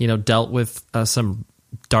really, dealt with some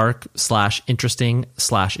dark / interesting /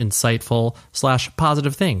 insightful /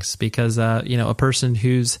 positive things, because, a person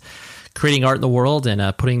who's creating art in the world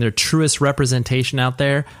and putting their truest representation out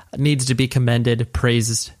there needs to be commended,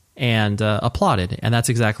 praised, and applauded. And that's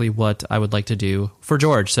exactly what I would like to do for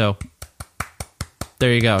George. So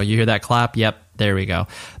there you go. You hear that clap? Yep, there we go.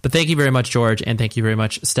 But thank you very much, George. And thank you very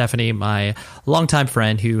much, Stephanie, my longtime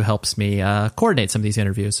friend who helps me coordinate some of these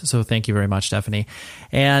interviews. So thank you very much, Stephanie.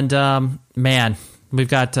 And man, we've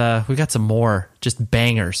got some more just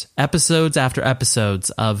bangers, episodes after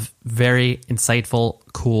episodes of very insightful,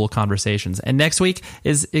 cool conversations. And next week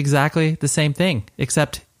is exactly the same thing,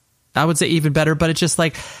 except I would say even better, but it's just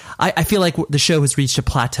like, I feel like the show has reached a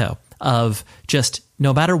plateau of just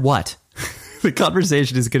no matter what, the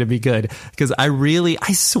conversation is going to be good, because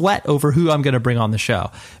I sweat over who I'm going to bring on the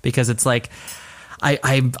show, because it's like,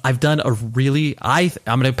 I've done I'm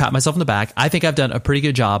going to pat myself on the back. I think I've done a pretty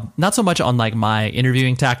good job, not so much on like my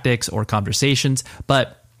interviewing tactics or conversations,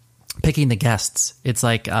 but picking the guests. It's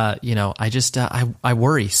like, I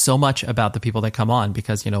worry so much about the people that come on,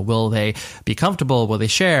 because, will they be comfortable? Will they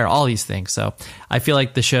share? All these things. So I feel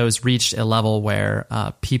like the show's reached a level where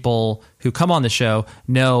people who come on the show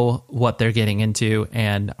know what they're getting into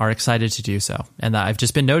and are excited to do so. And I've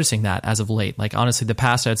just been noticing that as of late. Like, honestly, the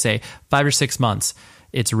past, I'd say 5 or 6 months,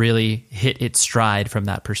 it's really hit its stride from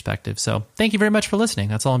that perspective. So thank you very much for listening.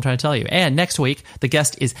 That's all I'm trying to tell you. And next week, the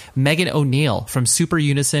guest is Megan O'Neill from Super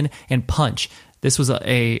Unison and Punch. This was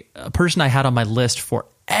a person I had on my list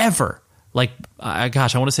forever. Like, I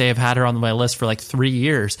want to say I've had her on my list for like 3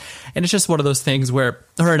 years. And it's just one of those things where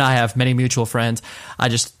her and I have many mutual friends. I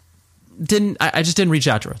just didn't reach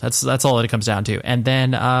out to her. That's all that it comes down to. And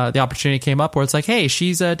then the opportunity came up where it's like, hey,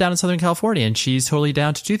 she's down in Southern California and she's totally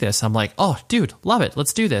down to do this. I'm like, oh, dude, love it.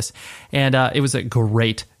 Let's do this. And it was a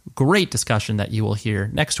great discussion that you will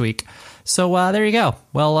hear next week. So there you go.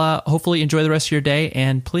 Well, hopefully enjoy the rest of your day,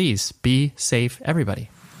 and please be safe, everybody.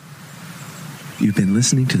 You've been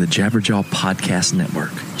listening to the Jabberjaw Podcast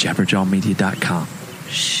Network, jabberjawmedia.com.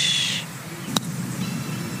 Shh.